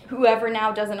from whoever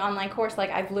now does an online course.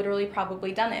 Like I've literally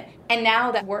probably done it, and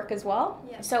now that work as well.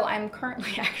 So I'm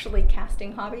currently actually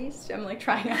casting hobbies. I'm like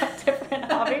trying out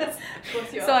different hobbies.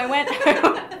 So I went.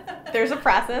 There's a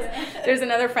process. There's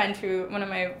another friend who, one of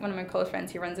my close friends,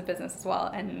 he runs a business as well,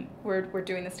 and we're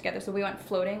doing this together. So we went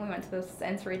floating. We went to those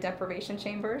sensory deprivation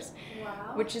chambers,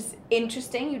 which is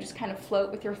interesting. You just kind of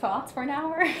float with your thoughts for an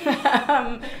hour.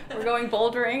 We're going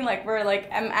bouldering. Like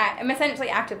I'm essentially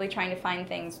actively trying to find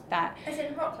things that. Is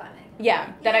it rock climbing?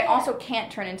 Yeah, that I also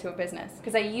can't turn into a business,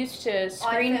 because I used to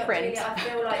screen print. I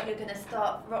feel like you're going to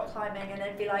start rock climbing and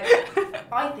then be like,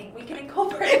 I think we can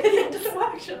incorporate this into the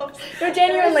workshops. No,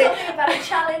 genuinely. There's something about a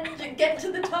challenge and get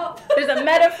to the top. There's a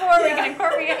metaphor we can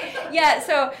incorporate. Yeah,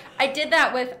 so I did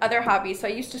that with other hobbies. So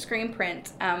I used to screen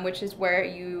print, which is where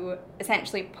you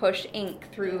essentially push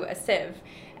ink through a sieve.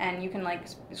 And you can like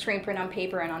screen print on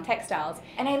paper and on textiles.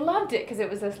 And I loved it, because it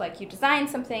was this like, you design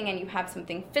something and you have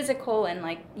something physical, and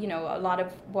like, you know, a lot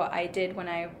of what I did when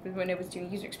I was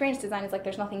doing user experience design is like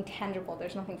there's nothing tangible,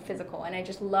 there's nothing physical. And I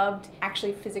just loved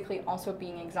actually physically also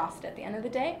being exhausted at the end of the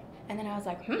day. And then I was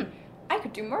like, I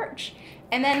could do merch.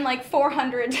 And then like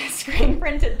 400 screen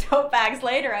printed tote bags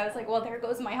later, I was like, well, there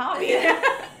goes my hobby.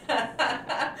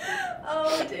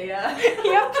 Oh dear.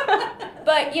 Yep.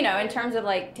 But, you know, in terms of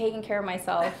like taking care of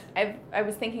myself, I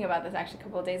was thinking about this actually a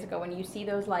couple of days ago when you see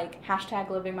those like hashtag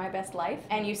living my best life,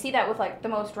 and you see that with like the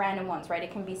most random ones, right?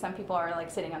 It can be some people are like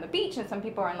sitting on the beach and some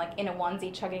people are like in a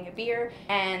onesie chugging a beer.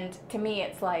 And to me,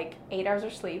 it's like 8 hours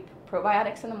of sleep,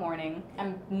 probiotics in the morning.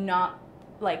 I'm not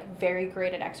like very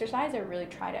great at exercise. I really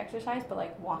try to exercise, but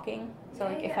like walking. So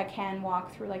like if I can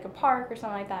walk through like a park or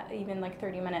something like that, even like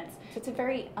 30 minutes. So it's a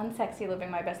very unsexy living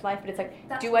my best life, but it's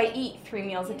like, do I eat 3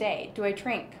 meals a day? Do I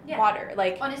drink water?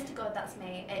 Like, honest to God, that's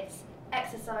me. It's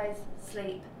exercise,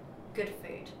 sleep, good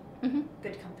food,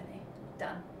 good company.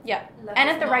 Done. Yeah. And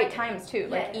at the right times too,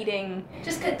 like eating.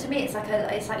 Just good to me, it's like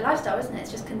lifestyle, isn't it?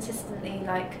 It's just consistently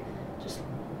like just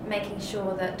making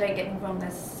sure that, don't get me wrong,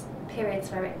 there's periods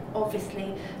where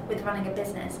obviously with running a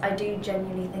business, I do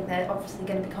genuinely think there are obviously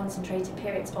going to be concentrated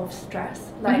periods of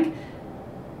stress. Like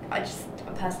I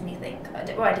personally think,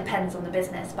 well, it depends on the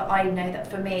business, but I know that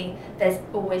for me there's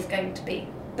always going to be.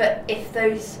 But if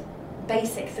those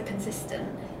basics are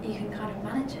consistent, you can kind of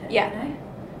manage it. You know,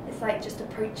 it's like just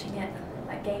approaching it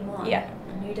like game on, a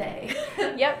new day.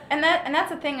 Yep. And that's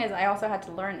the thing is I also had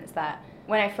to learn is that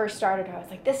when I first started, I was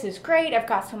like, this is great, I've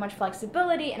got so much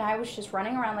flexibility, and I was just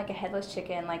running around like a headless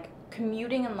chicken, like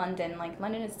commuting in London. Like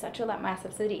London is such a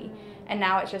massive city, and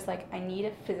now it's just like I need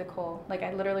a physical, like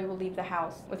I literally will leave the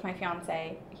house with my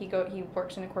fiance. He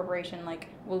works in a corporation, like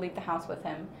we'll leave the house with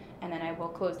him, and then I will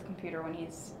close the computer when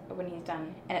he's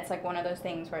done. And it's like one of those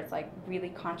things where it's like really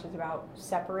conscious about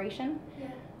separation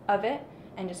of it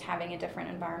and just having a different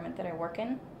environment that I work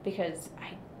in, because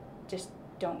I just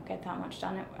don't get that much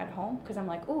done at home, because I'm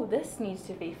like, oh, this needs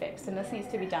to be fixed and this needs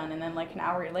to be done, and then like an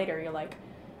hour later you're like,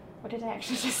 what did I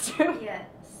actually just do? Yeah,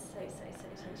 so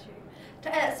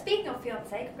true. Speaking of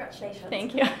fiance, congratulations.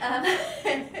 Thank you.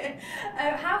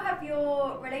 How have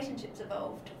your relationships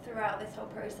evolved throughout this whole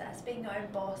process, being your own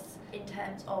boss, in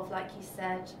terms of, like you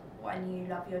said, when you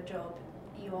love your job,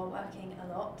 you are working a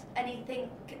lot? Any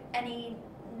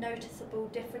noticeable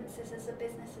differences as the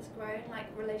business has grown, like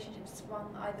relationships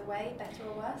swung either way, better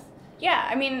or worse? Yeah,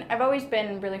 I mean, I've always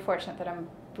been really fortunate that I'm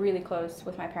really close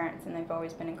with my parents, and they've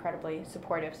always been incredibly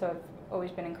supportive, so I've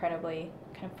always been incredibly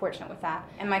kind of fortunate with that.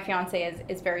 And my fiance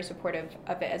is very supportive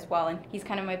of it as well, and he's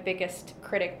kind of my biggest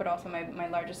critic but also my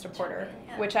largest supporter,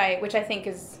 which I think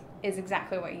is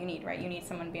exactly what you need, right? You need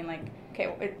someone being like,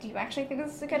 okay, do you actually think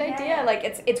this is a good idea? Like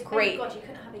it's great. Oh my God, you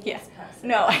couldn't have a yes person.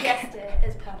 No. Yes, dear,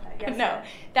 is perfect. Yes, no,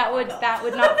 that would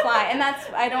not fly. And that's,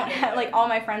 I don't have, like, all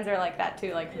my friends are like that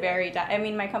too, like very, I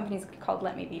mean, my company's called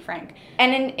Let Me Be Frank.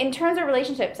 And in terms of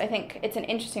relationships, I think it's an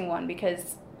interesting one,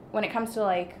 because when it comes to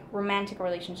like romantic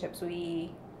relationships,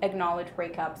 we acknowledge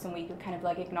breakups and we kind of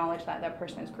like acknowledge that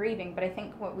person is grieving, but I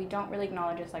think what we don't really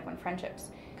acknowledge is like when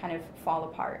friendships kind of fall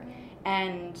apart.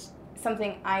 And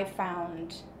something I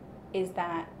found is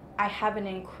that I have an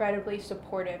incredibly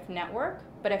supportive network,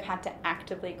 but I've had to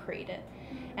actively create it.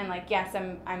 And like, yes,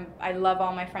 I love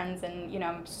all my friends, and you know,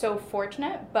 I'm so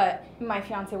fortunate, but my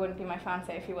fiance wouldn't be my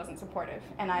fiance if he wasn't supportive.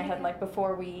 And I had like,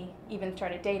 before we even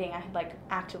started dating, I had like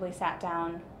actively sat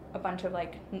down a bunch of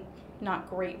like not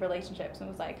great relationships and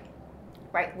was like,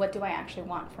 right, what do I actually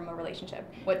want from a relationship?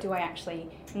 What do I actually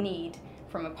need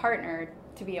from a partner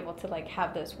to be able to like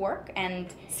have this work? And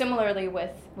similarly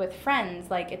with friends,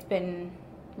 like it's been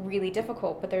really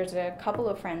difficult, but there's a couple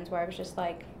of friends where I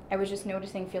was just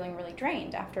noticing feeling really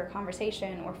drained after a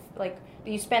conversation, or like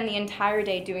you spend the entire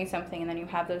day doing something and then you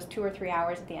have those 2 or 3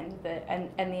 hours at the end of the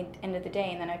end of the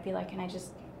day, and then I'd be like,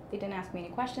 they didn't ask me any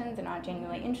questions, they're not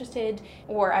genuinely interested.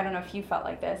 Or I don't know if you felt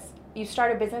like this. You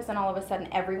start a business and all of a sudden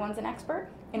everyone's an expert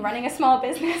in running a small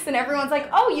business, and everyone's like,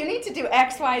 oh, you need to do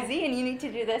X, Y, Z, and you need to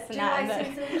do this and that.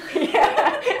 And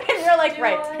you're like,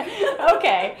 right,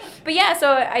 okay. But yeah,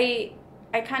 so I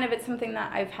kind of, it's something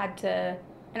that I've had to,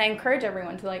 and I encourage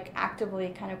everyone to like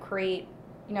actively kind of create,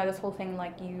 you know, this whole thing,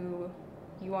 like you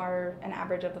are an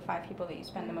average of the 5 people that you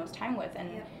spend the most time with, and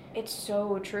it's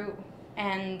so true.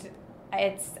 And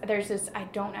there's this, I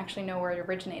don't actually know where it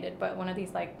originated, but one of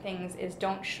these like things is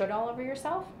don't should all over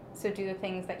yourself. So do the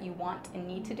things that you want and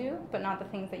need to do, but not the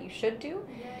things that you should do.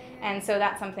 And so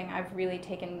that's something I've really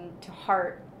taken to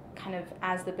heart kind of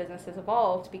as the business has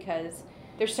evolved, because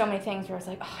there's so many things where I was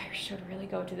like, oh, I should really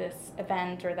go to this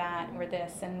event or that or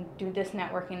this and do this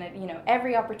networking, that, you know,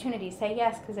 every opportunity, say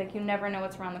yes, because like you never know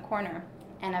what's around the corner.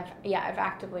 And I've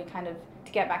actively kind of,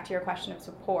 to get back to your question of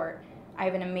support, I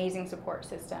have an amazing support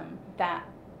system that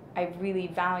I really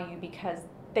value, because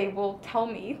they will tell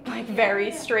me like very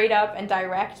straight up and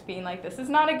direct, being like, this is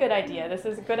not a good idea, this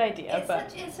is a good idea.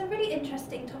 It's a really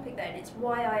interesting topic though, and it's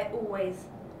why I always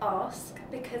ask,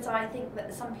 because I think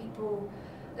that some people,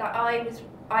 like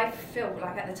I feel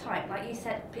like at the time, like you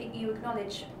said, you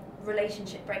acknowledge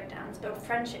relationship breakdowns, but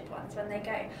friendship ones, when they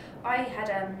go. I had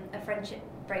a friendship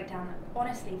breakdown that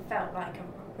honestly felt like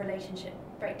a relationship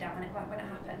breakdown when it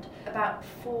happened about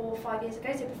 4 or 5 years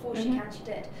ago, so before She Can She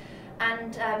Did.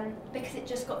 And because it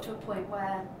just got to a point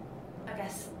where, I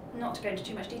guess, not to go into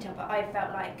too much detail, but I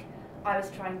felt like I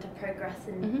was trying to progress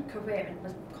in career and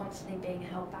was constantly being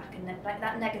held back, and like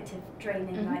that negative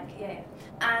draining,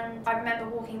 And I remember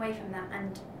walking away from that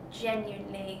and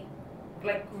genuinely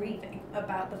like grieving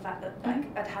about the fact that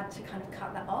like I'd had to kind of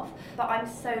cut that off. But I'm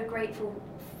so grateful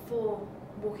for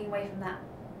walking away from that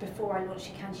before I launched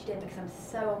She Can She Did, because I'm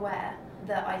so aware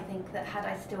that I think that had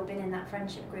I still been in that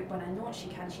friendship group when I launched She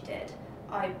Can She Did,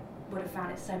 I would have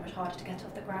found it so much harder to get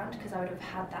off the ground, because I would have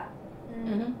had that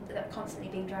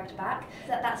constantly being dragged back.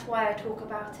 That's why I talk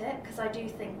about it, because I do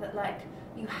think that like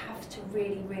you have to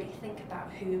really, really think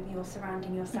about who you're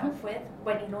surrounding yourself with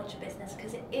when you launch a business,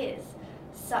 because it is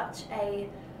such a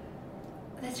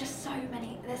there's so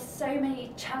many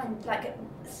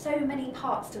so many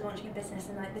parts to launching a business,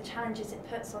 and like the challenges it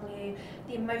puts on you,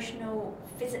 the emotional,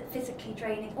 physically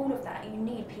draining, all of that. You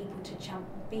need people to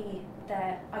be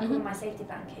there. I call them my safety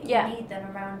blanket. You need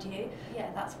them around you. Yeah,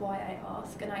 that's why I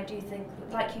ask. And I do think,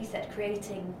 like you said,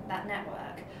 creating that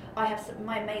network. I have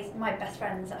my best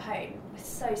friends at home are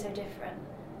so different,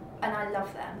 and I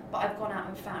love them. But I've gone out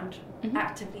and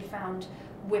actively found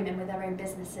women with their own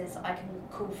businesses I can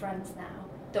call friends now,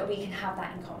 that we can have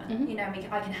that in common. You know,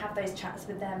 I can have those chats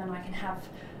with them, and I can have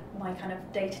my kind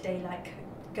of day-to-day like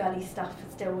girly stuff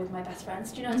still with my best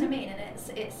friends. Do you know what I mean? And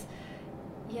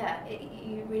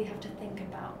you really have to think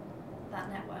about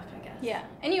that network, I guess. Yeah,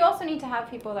 and you also need to have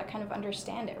people that kind of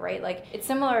understand it, right? Like, it's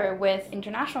similar with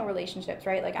international relationships,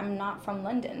 right? Like, I'm not from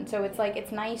London, so it's like,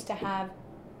 it's nice to have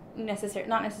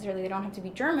not necessarily, they don't have to be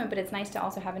German, but it's nice to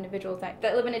also have individuals that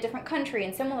live in a different country.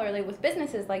 And similarly with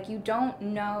businesses, like, you don't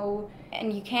know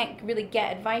and you can't really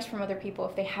get advice from other people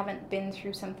if they haven't been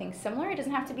through something similar. It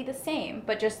doesn't have to be the same,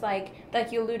 but just like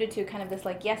you alluded to, kind of this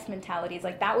like yes mentality is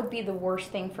like, that would be the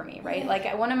worst thing for me, right?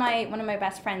 Like one of my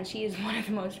best friends, she is one of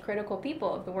the most critical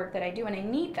people of the work that I do, and I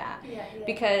need that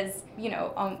because, you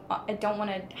know, I don't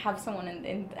want to have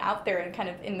someone out there and kind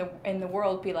of in the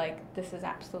world be like, this is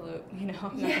absolute, you know,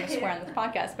 I'm not going to swear on this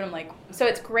podcast, but I'm like, so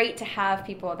it's great to have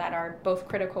people that are both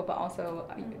critical but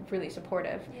also really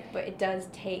supportive. But it does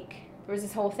take, there was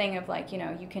this whole thing of like, you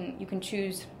know, you can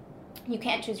choose, you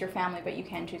can't choose your family, but you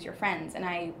can choose your friends, and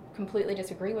I completely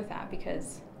disagree with that,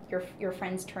 because your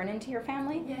friends turn into your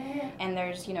family, and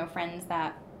there's, you know, friends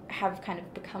that have kind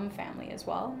of become family as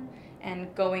well.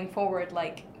 And going forward,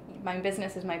 like, my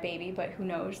business is my baby, but who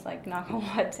knows, like, knock on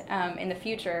wood, in the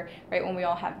future, right, when we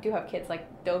all do have kids, like,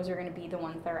 those are going to be the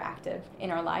ones that are active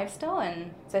in our lives still.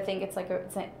 And so I think it's like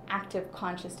it's an active,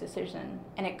 conscious decision,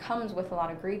 and it comes with a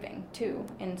lot of grieving too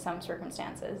in some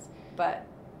circumstances, but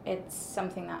it's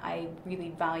something that I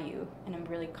really value and I'm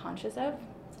really conscious of.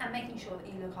 And making sure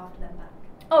that you look after them back.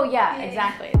 Oh yeah,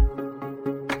 exactly.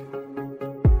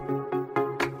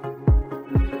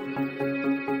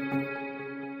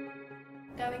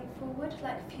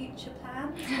 Like future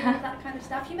plans, all that kind of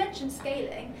stuff. You mentioned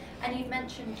scaling, and you've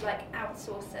mentioned like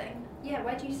outsourcing. Yeah,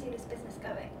 where do you see this business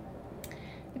going?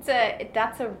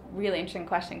 That's a really interesting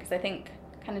question, because I think,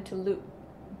 kind of to loop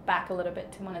back a little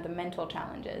bit to one of the mental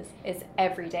challenges, is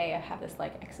every day I have this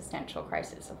like existential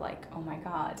crisis of like, oh my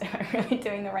God, am I really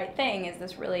doing the right thing? Is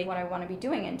this really what I want to be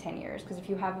doing in 10 years? Because if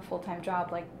you have a full-time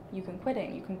job, like, you can quit it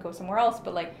and you can go somewhere else,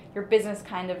 but like your business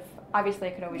kind of, obviously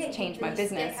I could always change my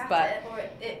business, but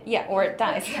or it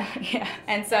dies.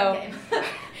 And so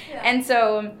and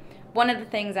so one of the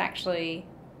things actually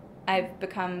I've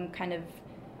become kind of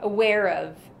aware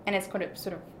of, and it's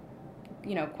sort of,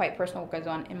 you know, quite personal what goes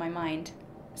on in my mind,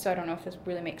 so I don't know if this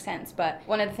really makes sense, but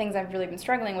one of the things I've really been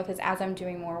struggling with is, as I'm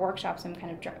doing more workshops, I'm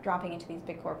kind of dropping into these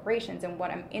big corporations, and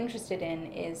what I'm interested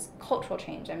in is cultural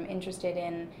change. I'm interested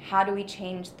in, how do we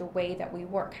change the way that we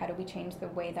work? How do we change the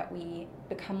way that we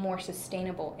become more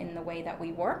sustainable in the way that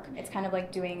we work? It's kind of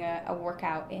like doing a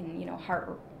workout in, you know,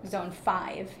 Heart Zone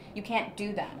 5. You can't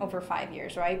do that over 5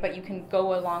 years, right? But you can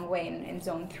go a long way in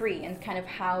Zone 3, and kind of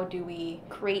how do we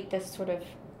create this sort of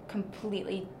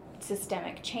completely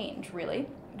systemic change, really?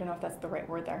 I don't know if that's the right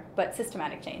word there, but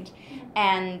systematic change.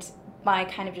 And by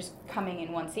kind of just coming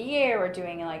in once a year or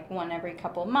doing like one every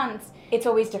couple of months, it's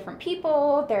always different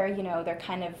people. They're, you know, they're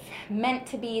kind of meant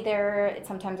to be there.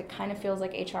 Sometimes it kind of feels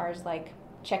like HR is like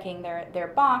checking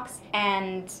their box,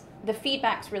 and the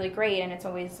feedback's really great, and it's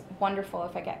always wonderful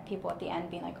if I get people at the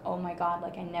end being like, oh my god,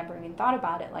 like I never even thought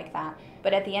about it like that.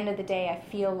 But at the end of the day, I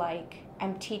feel like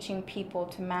I'm teaching people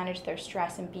to manage their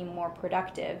stress and be more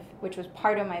productive, which was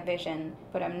part of my vision,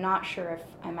 but I'm not sure if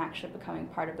I'm actually becoming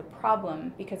part of the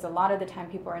problem, because a lot of the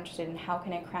time people are interested in how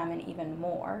can I cram in even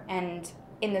more. And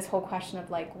in this whole question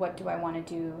of like, what do I want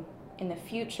to do in the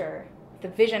future, the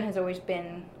vision has always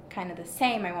been kind of the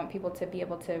same. I want people to be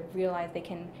able to realize they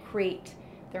can create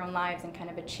their own lives and kind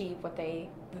of achieve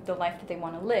the life that they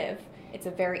want to live. It's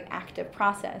a very active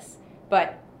process,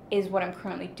 but is what I'm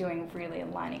currently doing really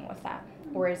aligning with that?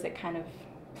 Or is it kind of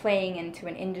playing into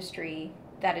an industry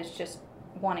that is just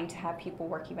wanting to have people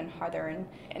work even harder?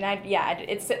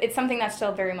 It's something that's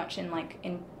still very much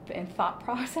in thought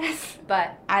process.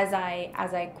 But as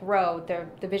I grow,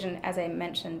 the vision, as I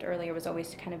mentioned earlier, was always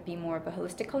to kind of be more of a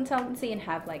holistic consultancy and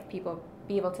have like people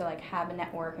be able to like have a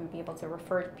network and be able to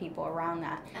refer people around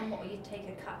that. And what will you take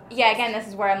a cut? Yeah, again, this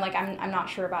is where I'm not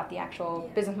sure about the actual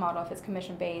business model, if it's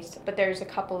commission based, but there's a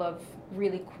couple of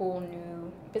really cool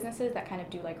new businesses that kind of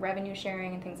do like revenue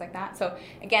sharing and things like that. So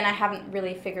again, I haven't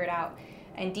really figured out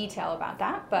in detail about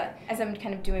that, but as I'm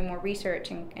kind of doing more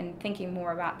research and thinking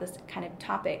more about this kind of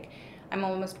topic, I'm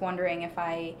almost wondering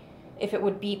if it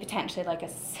would be potentially like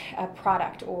a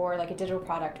product, or like a digital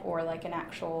product, or like an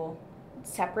actual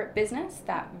separate business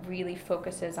that really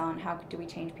focuses on how do we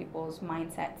change people's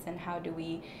mindsets, and how do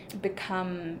we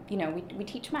become, we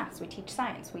teach maths, we teach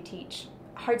science, we teach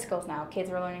hard skills now. Kids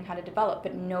are learning how to develop,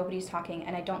 but nobody's talking,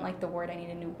 and I don't like the word, I need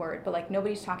a new word, but like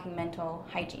nobody's talking mental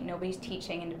hygiene. Nobody's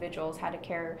teaching individuals how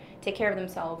to take care of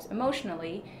themselves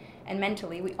emotionally and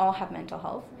mentally. We all have mental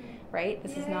health, right?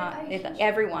 This is not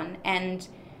everyone. And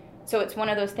so it's one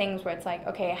of those things where it's like,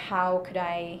 okay, how could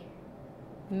I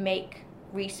make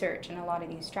research and a lot of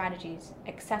these strategies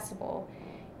accessible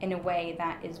in a way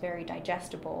that is very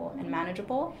digestible and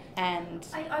manageable? And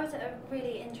I was at a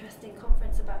really interesting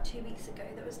conference about 2 weeks ago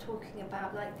that was talking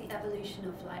about like the evolution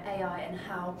of like AI and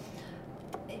how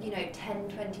 10,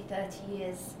 20, 30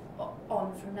 years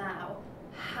on from now,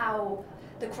 how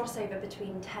the crossover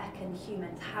between tech and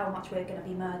humans, how much we're going to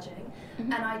be merging.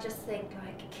 And I just think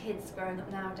like kids growing up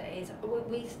nowadays,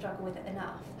 we struggle with it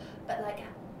enough, but like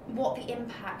what the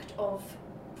impact of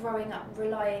growing up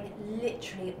relying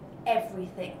literally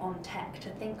everything on tech to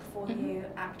think for you,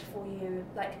 act for you,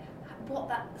 like what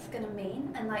that's going to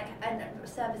mean, and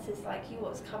services like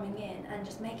yours coming in and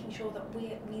just making sure that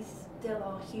we still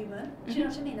are human. Do you know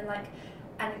what I mean?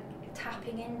 And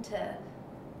tapping into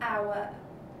our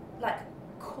like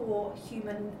core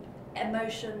human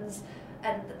emotions,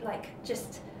 and like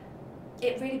just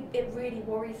it really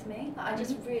worries me.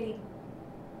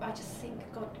 I just think,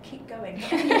 God, keep going.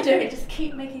 Whatever you're doing, just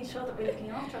keep making sure that we're looking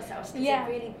after ourselves. Because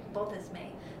it really bothers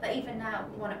me. Like even now,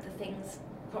 one of the things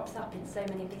crops up in so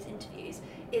many of these interviews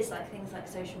is like things like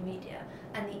social media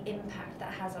and the impact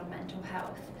that has on mental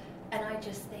health. And I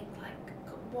just think like,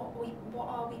 what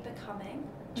are we becoming?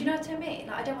 Do you know what I mean?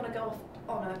 Like I don't want to go off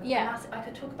on a massive. I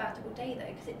could talk about it all day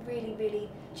though, because it really, really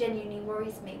genuinely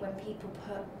worries me when people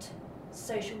put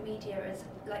social media as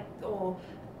like, or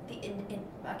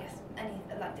I guess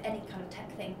any kind of tech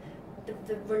thing,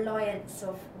 the reliance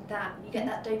of that, you get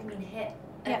that dopamine hit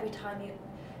every time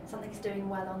something's doing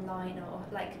well online, or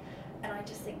like, and I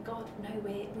just think, God, no,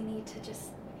 we need to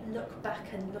just look back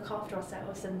and look after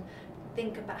ourselves and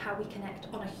think about how we connect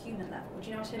on a human level. Do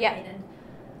you know what I mean?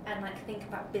 And like think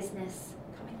about business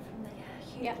coming from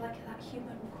like that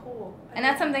human core. And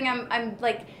that's something I'm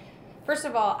like. First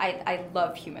of all, I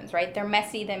love humans, right? They're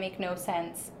messy, they make no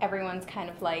sense. Everyone's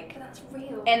kind of like... But that's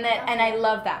real. And I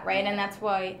love that, right? And that's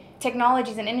why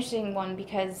technology is an interesting one,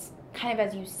 because kind of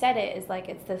as you said it, is like,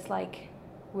 it's this like,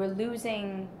 we're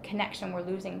losing connection, we're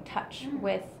losing touch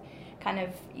with kind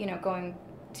of, going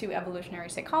to evolutionary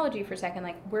psychology for a second,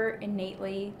 like we're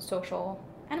innately social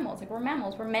animals, like we're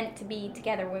mammals, we're meant to be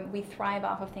together, we thrive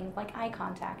off of things like eye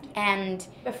contact, and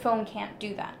a phone can't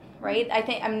do that. Right? I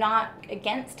think I'm not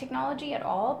against technology at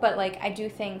all, but like I do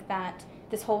think that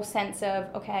this whole sense of,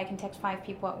 okay, I can text 5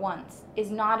 people at once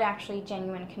is not actually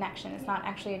genuine connection. It's not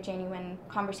actually a genuine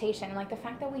conversation. And like the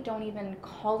fact that we don't even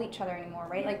call each other anymore,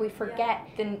 right? Like we forget,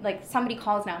 then like somebody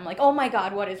calls now, I'm like, oh my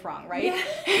God, what is wrong, right?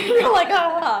 You're like,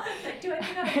 ah. Like, do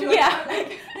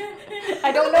I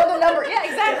I don't know the number. Yeah,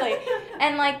 exactly.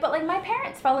 And like, but like my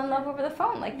parents fell in love over the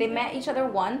phone. Like they met each other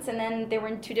once, and then they were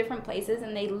in 2 different places,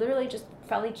 and they literally just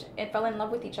fell in love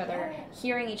with each other,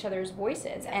 hearing each other's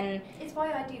voices. And it's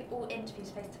why I do all interviews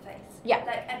face to face. Yeah.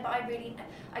 But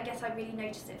I guess I really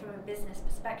noticed it from a business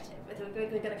perspective. We're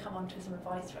going to come on to some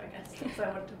advice, I guess, so I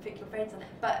want to pick your brains on it.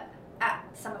 But at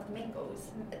some of the mingles,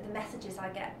 the messages I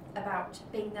get about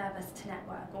being nervous to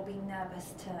network or being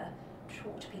nervous to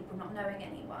talk to people not knowing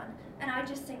anyone, and I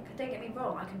just think, don't get me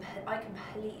wrong, I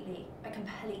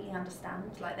completely understand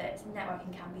like that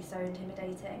networking can be so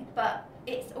intimidating, but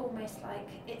it's almost like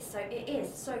it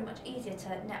is so much easier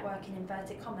to network in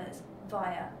inverted commas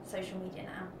via social media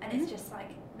now, and it's just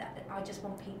like that, I just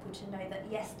want people to know that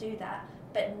yes, do that,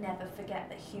 but never forget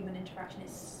that human interaction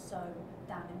is so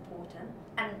damn important,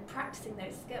 and practicing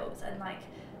those skills and like,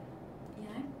 you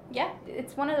know. Yeah,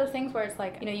 it's one of those things where it's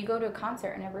like, you know, you go to a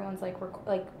concert and everyone's like,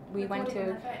 we went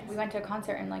to a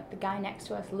concert and like the guy next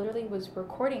to us literally was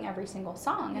recording every single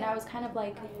song, and I was kind of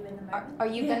like, are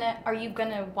you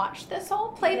gonna watch this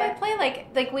all play by play?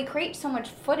 Like we create so much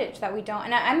footage that we don't,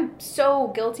 and I'm so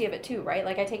guilty of it too, right?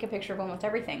 Like I take a picture of almost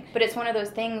everything, but it's one of those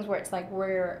things where it's like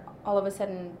we're all of a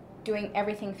sudden doing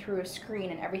everything through a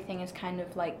screen, and everything is kind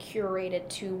of like curated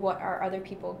to what are other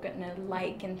people gonna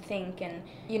like and think, and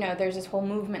you know, there's this whole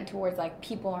movement towards like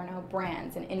people are now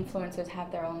brands, and influencers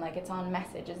have their own, like, it's on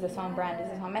message, is this on brand, is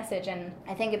this on message, and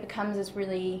I think it becomes this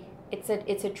really, it's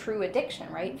a true addiction,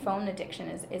 right? Phone addiction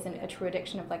is a true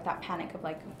addiction of like that panic of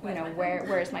like, you know,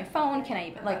 where's my phone? Can I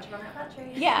even like,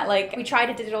 yeah, like we tried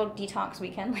a digital detox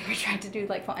weekend, like we tried to do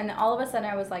like phone, and then all of a sudden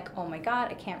I was like, oh my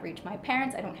god, I can't reach my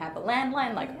parents, I don't have a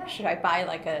landline, like should I buy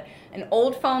like an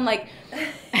old phone? Like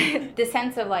the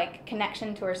sense of like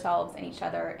connection to ourselves and each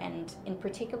other, and in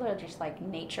particular just like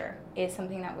nature, is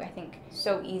something that I think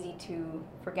so easy to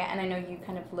forget. And I know you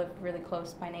kind of live really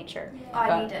close by nature.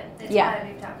 I need it. It's why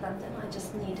I moved out of London.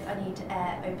 I need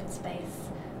air, open space.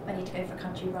 I need to go for a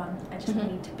country run. I just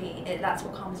need to be. That's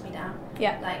what calms me down.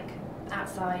 Yeah. Like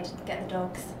outside, get the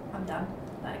dogs. I'm done.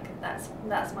 Like that's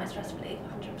my stress relief,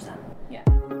 100%. Yeah.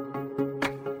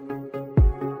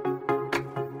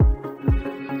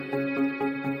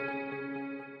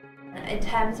 In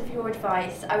terms of your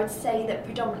advice, I would say that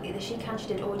predominantly the She Can She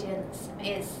Did audience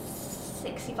is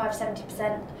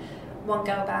 65-70% one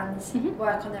girl bands,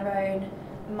 work on their own,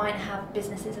 might have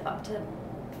businesses of up to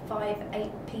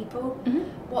 5-8 people.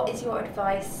 What is your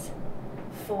advice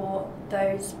for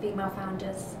those female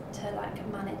founders to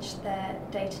like manage their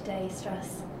day-to-day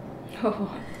stress? No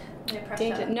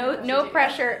pressure. No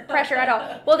pressure at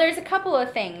all. Well, there's a couple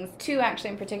of things, two actually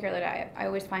in particular, that I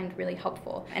always find really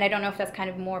helpful. And I don't know if that's kind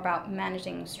of more about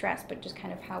managing stress, but just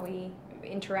kind of how we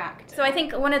interact. So I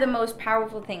think one of the most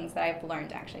powerful things that I've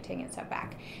learned, actually taking a step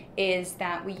back, is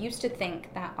that we used to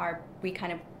think that we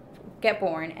kind of get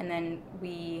born and then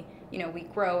we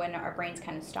grow and our brains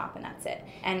kind of stop and that's it.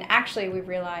 And actually we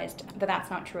realized that that's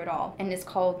not true at all. And it's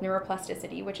called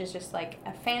neuroplasticity, which is just like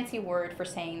a fancy word for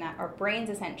saying that our brains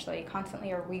essentially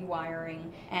constantly are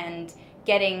rewiring and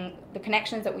getting the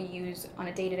connections that we use on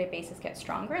a day-to-day basis get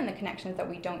stronger, and the connections that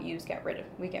we don't use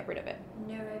we get rid of it.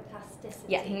 Neuroplasticity.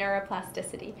 Yeah,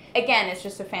 neuroplasticity. Again, it's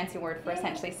just a fancy word for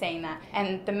essentially saying that.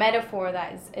 And the metaphor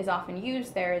that is often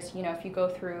used there is, you know, if you go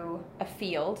through a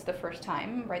field the first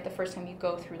time, right, the first time you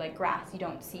go through like grass, you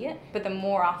don't see it. But the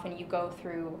more often you go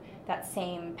through that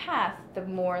same path, the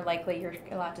more likely you're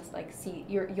allowed to like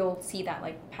you'll see that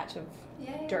like patch of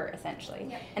dirt essentially.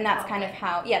 Yeah. And that's kind of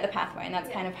how, the pathway, and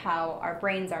that's kind of how our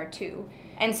brains are too.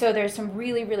 And so there's some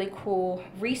really, really cool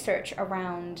research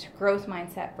around growth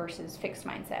mindset versus fixed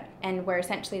mindset, and where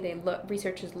essentially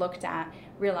researchers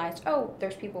realized, oh,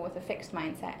 there's people with a fixed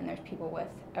mindset and there's people with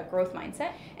a growth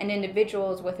mindset. And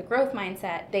individuals with a growth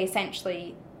mindset, they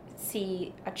essentially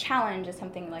see a challenge as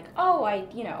something like, oh, I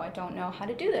don't know how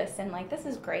to do this, and like this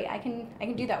is great, I can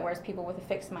do that. Whereas people with a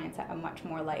fixed mindset are much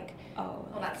more like, oh,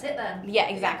 well, that's it then. Yeah,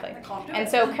 exactly. I can't do and it.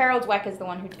 So Carol Dweck is the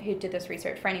one who did this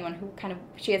research. For anyone who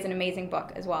she has an amazing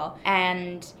book as well.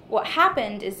 And what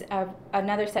happened is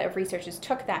another set of researchers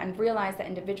took that and realized that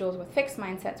individuals with fixed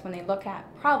mindsets, when they look at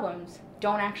problems,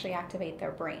 don't actually activate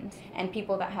their brains. And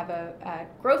people that have a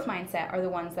growth mindset are the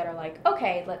ones that are like,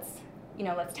 okay, let's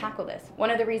tackle this.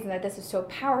 One of the reasons that this is so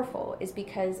powerful is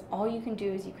because all you can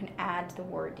do is you can add the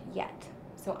word yet.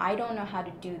 So I don't know how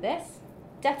to do this,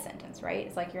 death sentence, right?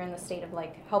 It's like you're in the state of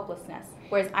like helplessness.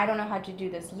 Whereas I don't know how to do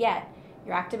this yet,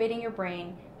 you're activating your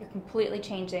brain, you're completely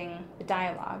changing the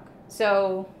dialogue.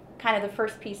 So kind of the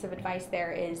first piece of advice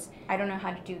there is, I don't know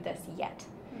how to do this yet.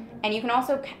 And you can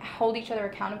also hold each other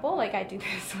accountable. Like I do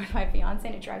this with my fiance,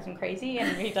 and it drives him crazy,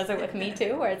 and he does it with me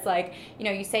too, where it's like,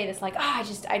 you say this like,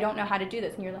 I don't know how to do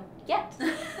this, and you're like, yet,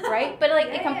 right? But like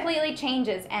it completely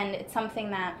changes, and it's something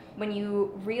that when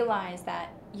you realize that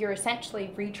you're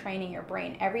essentially retraining your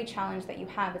brain, every challenge that you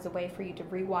have is a way for you to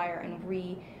rewire and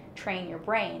train your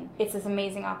brain, it's this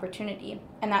amazing opportunity.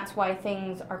 And that's why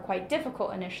things are quite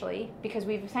difficult initially, because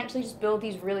we've essentially just built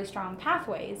these really strong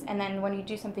pathways, and then when you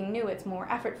do something new, it's more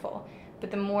effortful.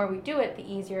 But the more we do it, the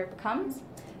easier it becomes.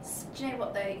 Do you know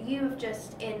what though? You have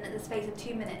just, in the space of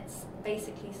 2 minutes,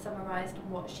 basically summarised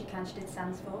what She Can She Did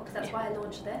stands for, because that's why I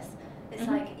launched this. It's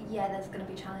like, yeah, there's going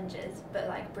to be challenges, but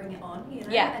like, bring it on, you know?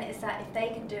 Yeah. And it's that if they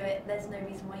can do it, there's no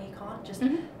reason why you can't. Just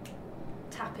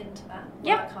tap into that,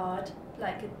 work hard,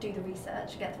 like, do the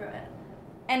research, get through it.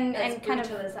 And kind of,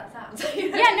 as that sounds.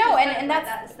 yeah, no, and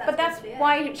that's but but that's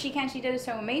why She Can She Did is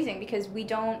so amazing, because we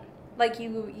don't, like, you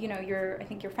know, I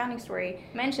think your founding story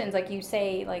mentions, like, you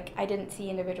say, like, I didn't see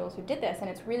individuals who did this, and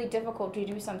it's really difficult to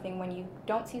do something when you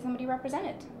don't see somebody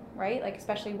represented, right? Like,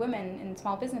 especially women in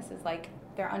small businesses, like,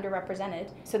 they're underrepresented.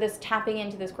 So this tapping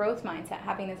into this growth mindset,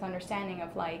 having this understanding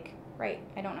of, like, right,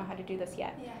 I don't know how to do this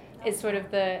yet, is sort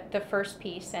of the first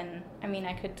piece. And I mean,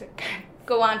 I could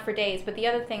go on for days, but the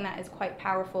other thing that is quite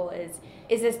powerful is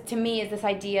this, to me, is this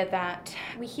idea that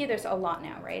we hear this a lot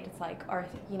now, right? It's like,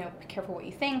 you know, be careful what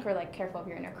you think, or like, careful of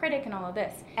your inner critic and all of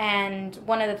this. And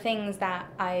one of the things that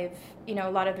you know,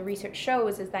 a lot of the research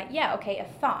shows is that, yeah, okay, a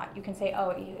thought, you can say, oh,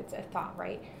 it's a thought,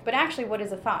 right? But actually, what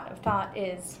is a thought? A thought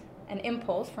is an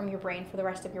impulse from your brain for the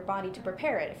rest of your body to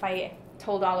prepare it. If I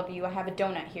told all of you I have a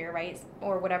donut here, right,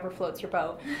 or whatever floats your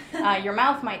boat, your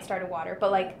mouth might start to water,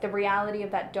 but like, the reality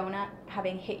of that donut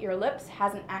having hit your lips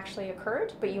hasn't actually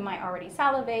occurred, but you might already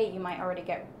salivate, you might already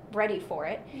get ready for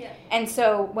it. Yeah. And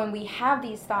so when we have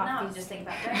these thoughts, now I'm just thinking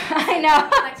about donuts. I know.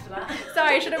 Thanks for that.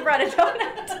 Sorry, I should have brought a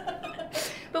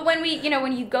donut. But when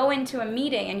when you go into a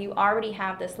meeting and you already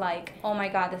have this, like, oh my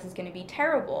God, this is going to be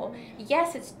terrible.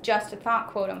 Yes, it's just a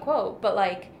thought, quote unquote, but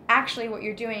like, actually what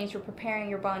you're doing is you're preparing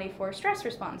your body for a stress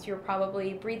response. You're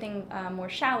probably breathing more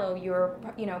shallow. You're,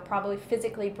 probably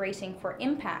physically bracing for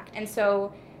impact. And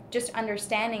so just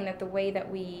understanding that the way that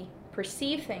we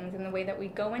perceive things and the way that we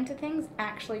go into things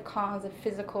actually cause a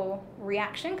physical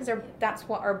reaction, because that's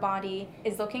what our body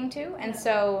is looking to. And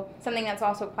so something that's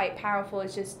also quite powerful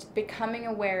is just becoming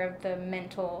aware of the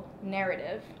mental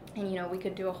narrative. And, we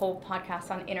could do a whole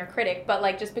podcast on inner critic, but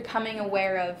like, just becoming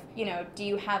aware of, do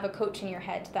you have a coach in your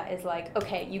head that is like,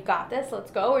 okay, you got this,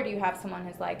 let's go? Or do you have someone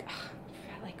who's like,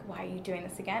 why are you doing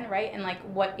this again, right? And like,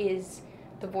 what is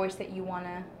the voice that you want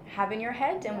to have in your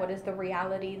head, and what is the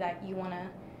reality that you want to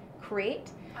create?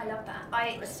 I love that.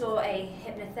 I saw a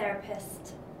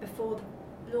hypnotherapist before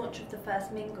the launch of the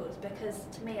first Mingles, because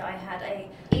to me,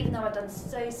 even though I'd done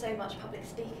so much public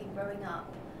speaking growing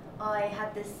up, I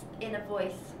had this inner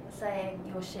voice saying,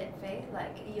 you're shit, V,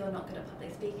 like, you're not good at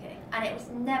public speaking. And it was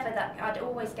never that. I'd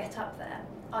always get up there,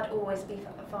 I'd always be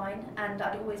fine, and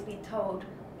I'd always be told,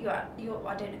 I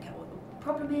don't care what the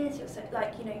problem is, you're so,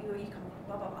 like, you come,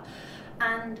 blah, blah, blah.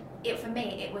 And for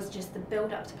me, it was just the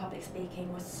build up to public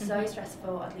speaking was so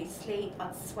stressful. I'd lose sleep,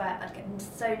 I'd sweat, I'd get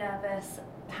so nervous,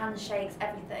 handshakes,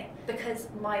 everything. Because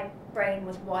my brain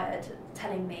was wired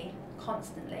telling me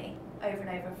constantly, over and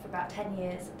over for about 10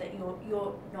 years, that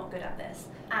you're not good at this.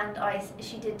 And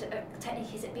she did a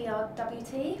technique, is it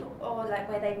BRWT? Or like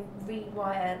where they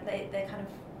kind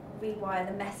of rewire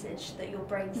the message that your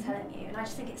brain's telling you. And I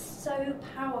just think it's so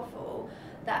powerful.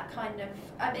 That kind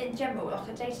of, in general, like on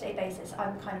a day-to-day basis,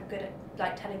 I'm kind of good at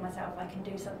like telling myself I can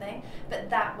do something,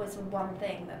 but that was one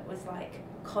thing that was like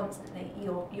constantly,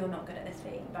 you're not good at this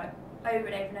thing, like over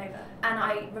and over and over. And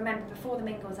I remember before the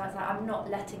Mingles, I was like, I'm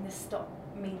not letting this stop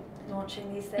me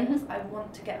launching these things. I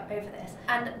want to get over this.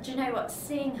 And do you know what?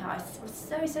 Seeing her, I was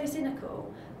so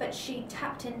cynical, but she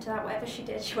tapped into that. Whatever she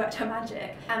did, she worked her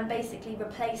magic and basically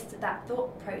replaced that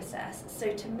thought process.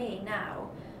 So to me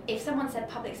now, if someone said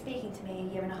public speaking to me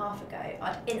a year and a half ago,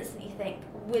 I'd instantly think,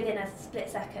 within a split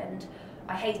second,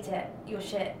 I hate it, you're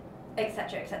shit,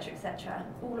 etc, etc, etc,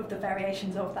 all of the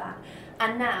variations of that.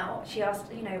 And now she asked,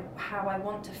 how I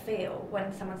want to feel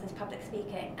when someone says public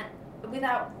speaking, and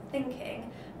without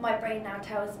thinking, my brain now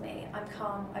tells me, I'm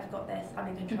calm, I've got this, I'm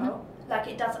in control. Like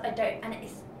it does, and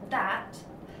that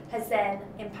has then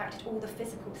impacted all the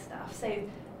physical stuff. So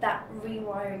that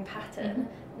rewiring pattern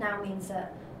now means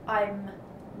that I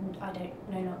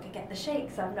don't no longer get the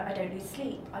shakes, I don't lose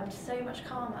sleep, I'm so much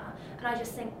calmer. And I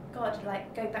just think, God,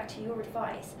 like, go back to your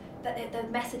advice, that the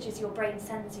messages your brain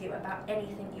sends you about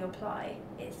anything you apply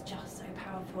is just so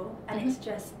powerful. And it's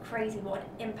just crazy what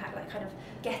an impact, like, kind of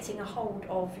getting a hold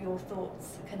of your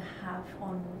thoughts can have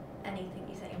on anything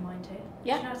you set your mind to.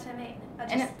 Yeah. Do you know what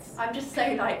I mean? I'm just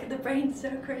so, like, the brain's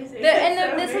so crazy.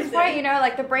 This is why,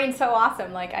 like, the brain's so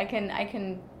awesome. Like, I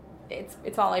can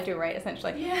it's all I do, right,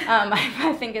 essentially. Yeah.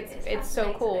 I think it's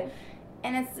so cool.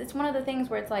 And it's one of the things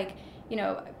where it's like,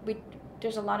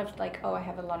 there's a lot of like, oh, I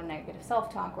have a lot of negative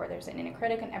self-talk, or there's an inner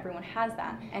critic, and everyone has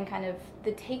that. And kind of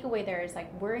the takeaway there is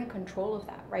like, we're in control of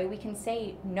that, right? We can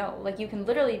say no. Like, you can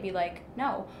literally be like,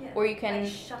 no. Yeah. Or you can...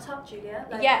 Like, shut up, Julia.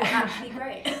 Like, Yeah. You're actually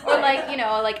great. Or like, you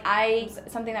know, like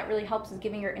something that really helps is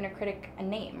giving your inner critic a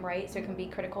name, right? So it can be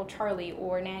critical Charlie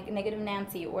or negative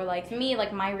Nancy, or like, to me,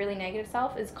 like my really negative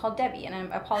self is called Debbie, and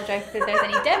I apologize if there's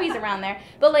any Debbies around there,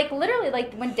 but like literally,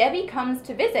 like when Debbie comes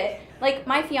to visit, like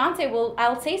my fiance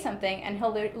I'll say something and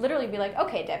he'll literally be like,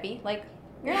 okay, Debbie, like,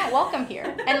 you're not welcome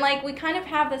here. And like, we kind of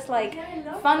have this like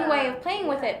fun way of playing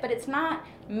with it, but it's not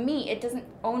me. It doesn't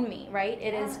own me, right?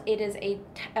 It is a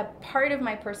part of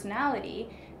my personality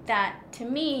that to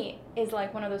me is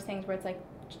like one of those things where it's like,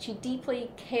 she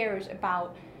deeply cares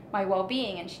about my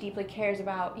well-being, and she deeply cares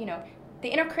about, you know, the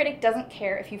inner critic doesn't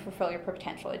care if you fulfill your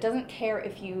potential. It doesn't care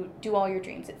if you do all your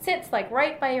dreams. It sits like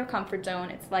right by your comfort zone.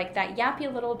 It's like that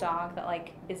yappy little dog that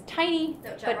like is tiny,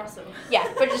 Jack Russell.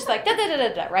 Yeah, but just like da da da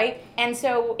da da, right? And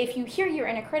so if you hear your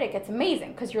inner critic, it's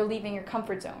amazing because you're leaving your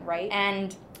comfort zone, right?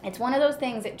 And it's one of those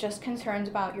things that just concerns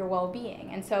about your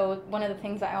well-being. And so one of the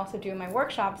things that I also do in my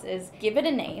workshops is give it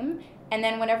a name. And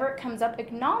then whenever it comes up,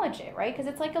 acknowledge it, right? Because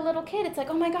it's like a little kid. It's like,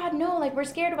 oh my God, no, like we're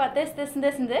scared about this, this, and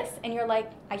this, and this. And you're like,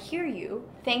 I hear you,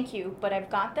 thank you, but I've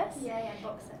got this. Yeah,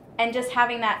 box it. And just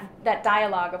having that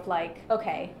dialogue of like,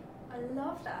 okay. I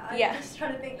love that. I'm just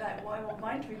trying to think like, what I want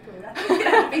mine to be called. I think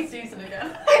it would be Susan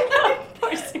again.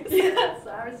 Poor Susan. Yeah,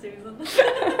 Sarah Susan.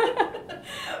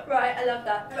 Right, I love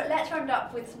that. But let's round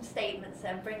up with some statements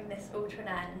and bring this all to an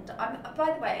end.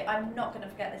 By the way, I'm not going to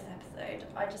forget this episode.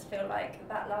 I just feel like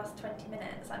that last 20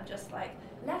 minutes, I'm just like,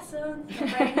 lessons. My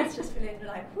brain is just feeling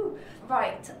like, whoo.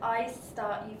 Right, I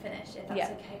start, you finish, if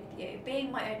that's okay with you.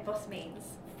 Being my own boss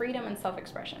means freedom and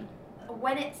self-expression.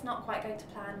 When it's not quite going to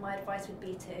plan, my advice would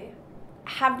be to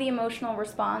have the emotional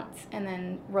response and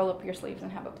then roll up your sleeves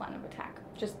and have a plan of attack.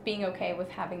 Just being okay with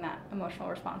having that emotional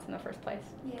response in the first place,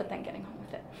 but then getting on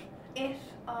with it. If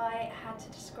I had to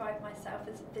describe myself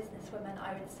as a businesswoman,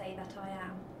 I would say that I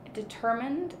am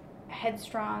determined,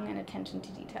 headstrong, and attention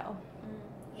to detail.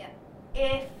 Yeah.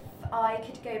 If I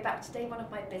could go back to day one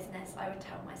of my business, I would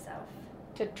tell myself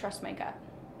to trust my gut.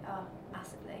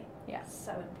 Massively. Yeah.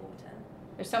 So important.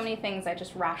 There's so many things I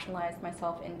just rationalized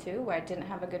myself into where I didn't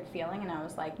have a good feeling, and I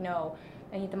was like, no,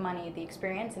 I need the money, the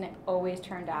experience, and it always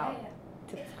turned out.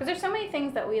 Because there's so many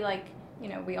things that we like, you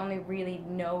know, we only really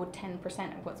know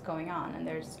 10% of what's going on, and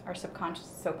there's our subconscious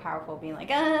is so powerful being like,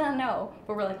 no,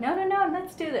 but we're like, no,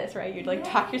 let's do this, right? You'd like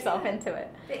talk yourself into it.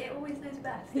 But it always knows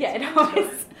best. Yeah, it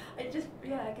always. It just,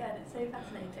 again, it's so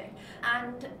fascinating.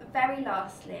 And very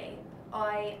lastly,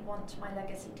 I want my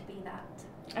legacy to be that.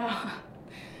 Oh.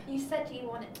 You said you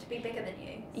want it to be bigger than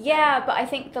you. So. Yeah, but I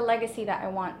think the legacy that I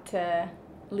want to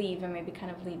leave, and maybe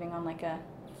kind of leaving on like a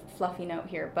fluffy note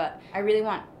here, but I really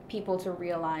want people to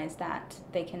realize that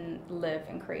they can live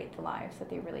and create the lives that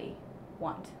they really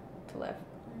want to live.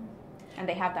 And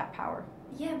they have that power.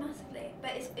 Yeah, massively.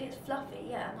 But it's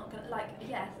fluffy, I'm not gonna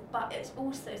but it's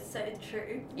also so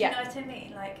true. Do you know what I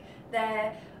mean? Like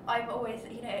I'm always,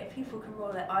 people can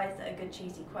roll their eyes at a good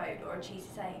cheesy quote or a cheesy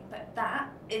saying, but that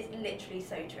is literally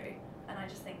so true. And I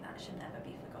just think that should never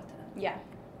be forgotten. Yeah.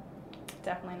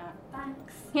 Definitely not.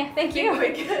 Thanks. Yeah, thank you.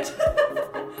 We're good.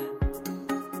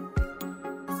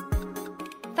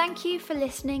 Thank you for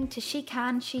listening to She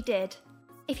Can, She Did.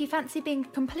 If you fancy being a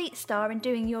complete star and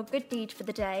doing your good deed for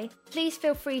the day, please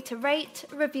feel free to rate,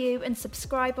 review and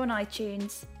subscribe on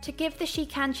iTunes to give the She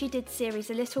Can, She Did series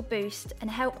a little boost and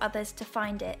help others to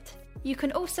find it. You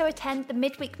can also attend the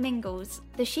Midweek Mingles,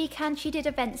 the She Can, She Did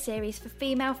event series for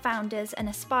female founders and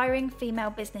aspiring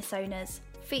female business owners,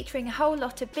 featuring a whole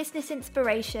lot of business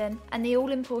inspiration and the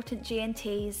all-important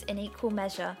G&Ts in equal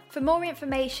measure. For more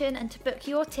information and to book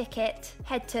your ticket,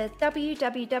 head to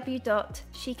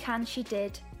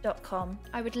www.shecanshedid.com.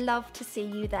 I would love to see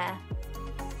you there.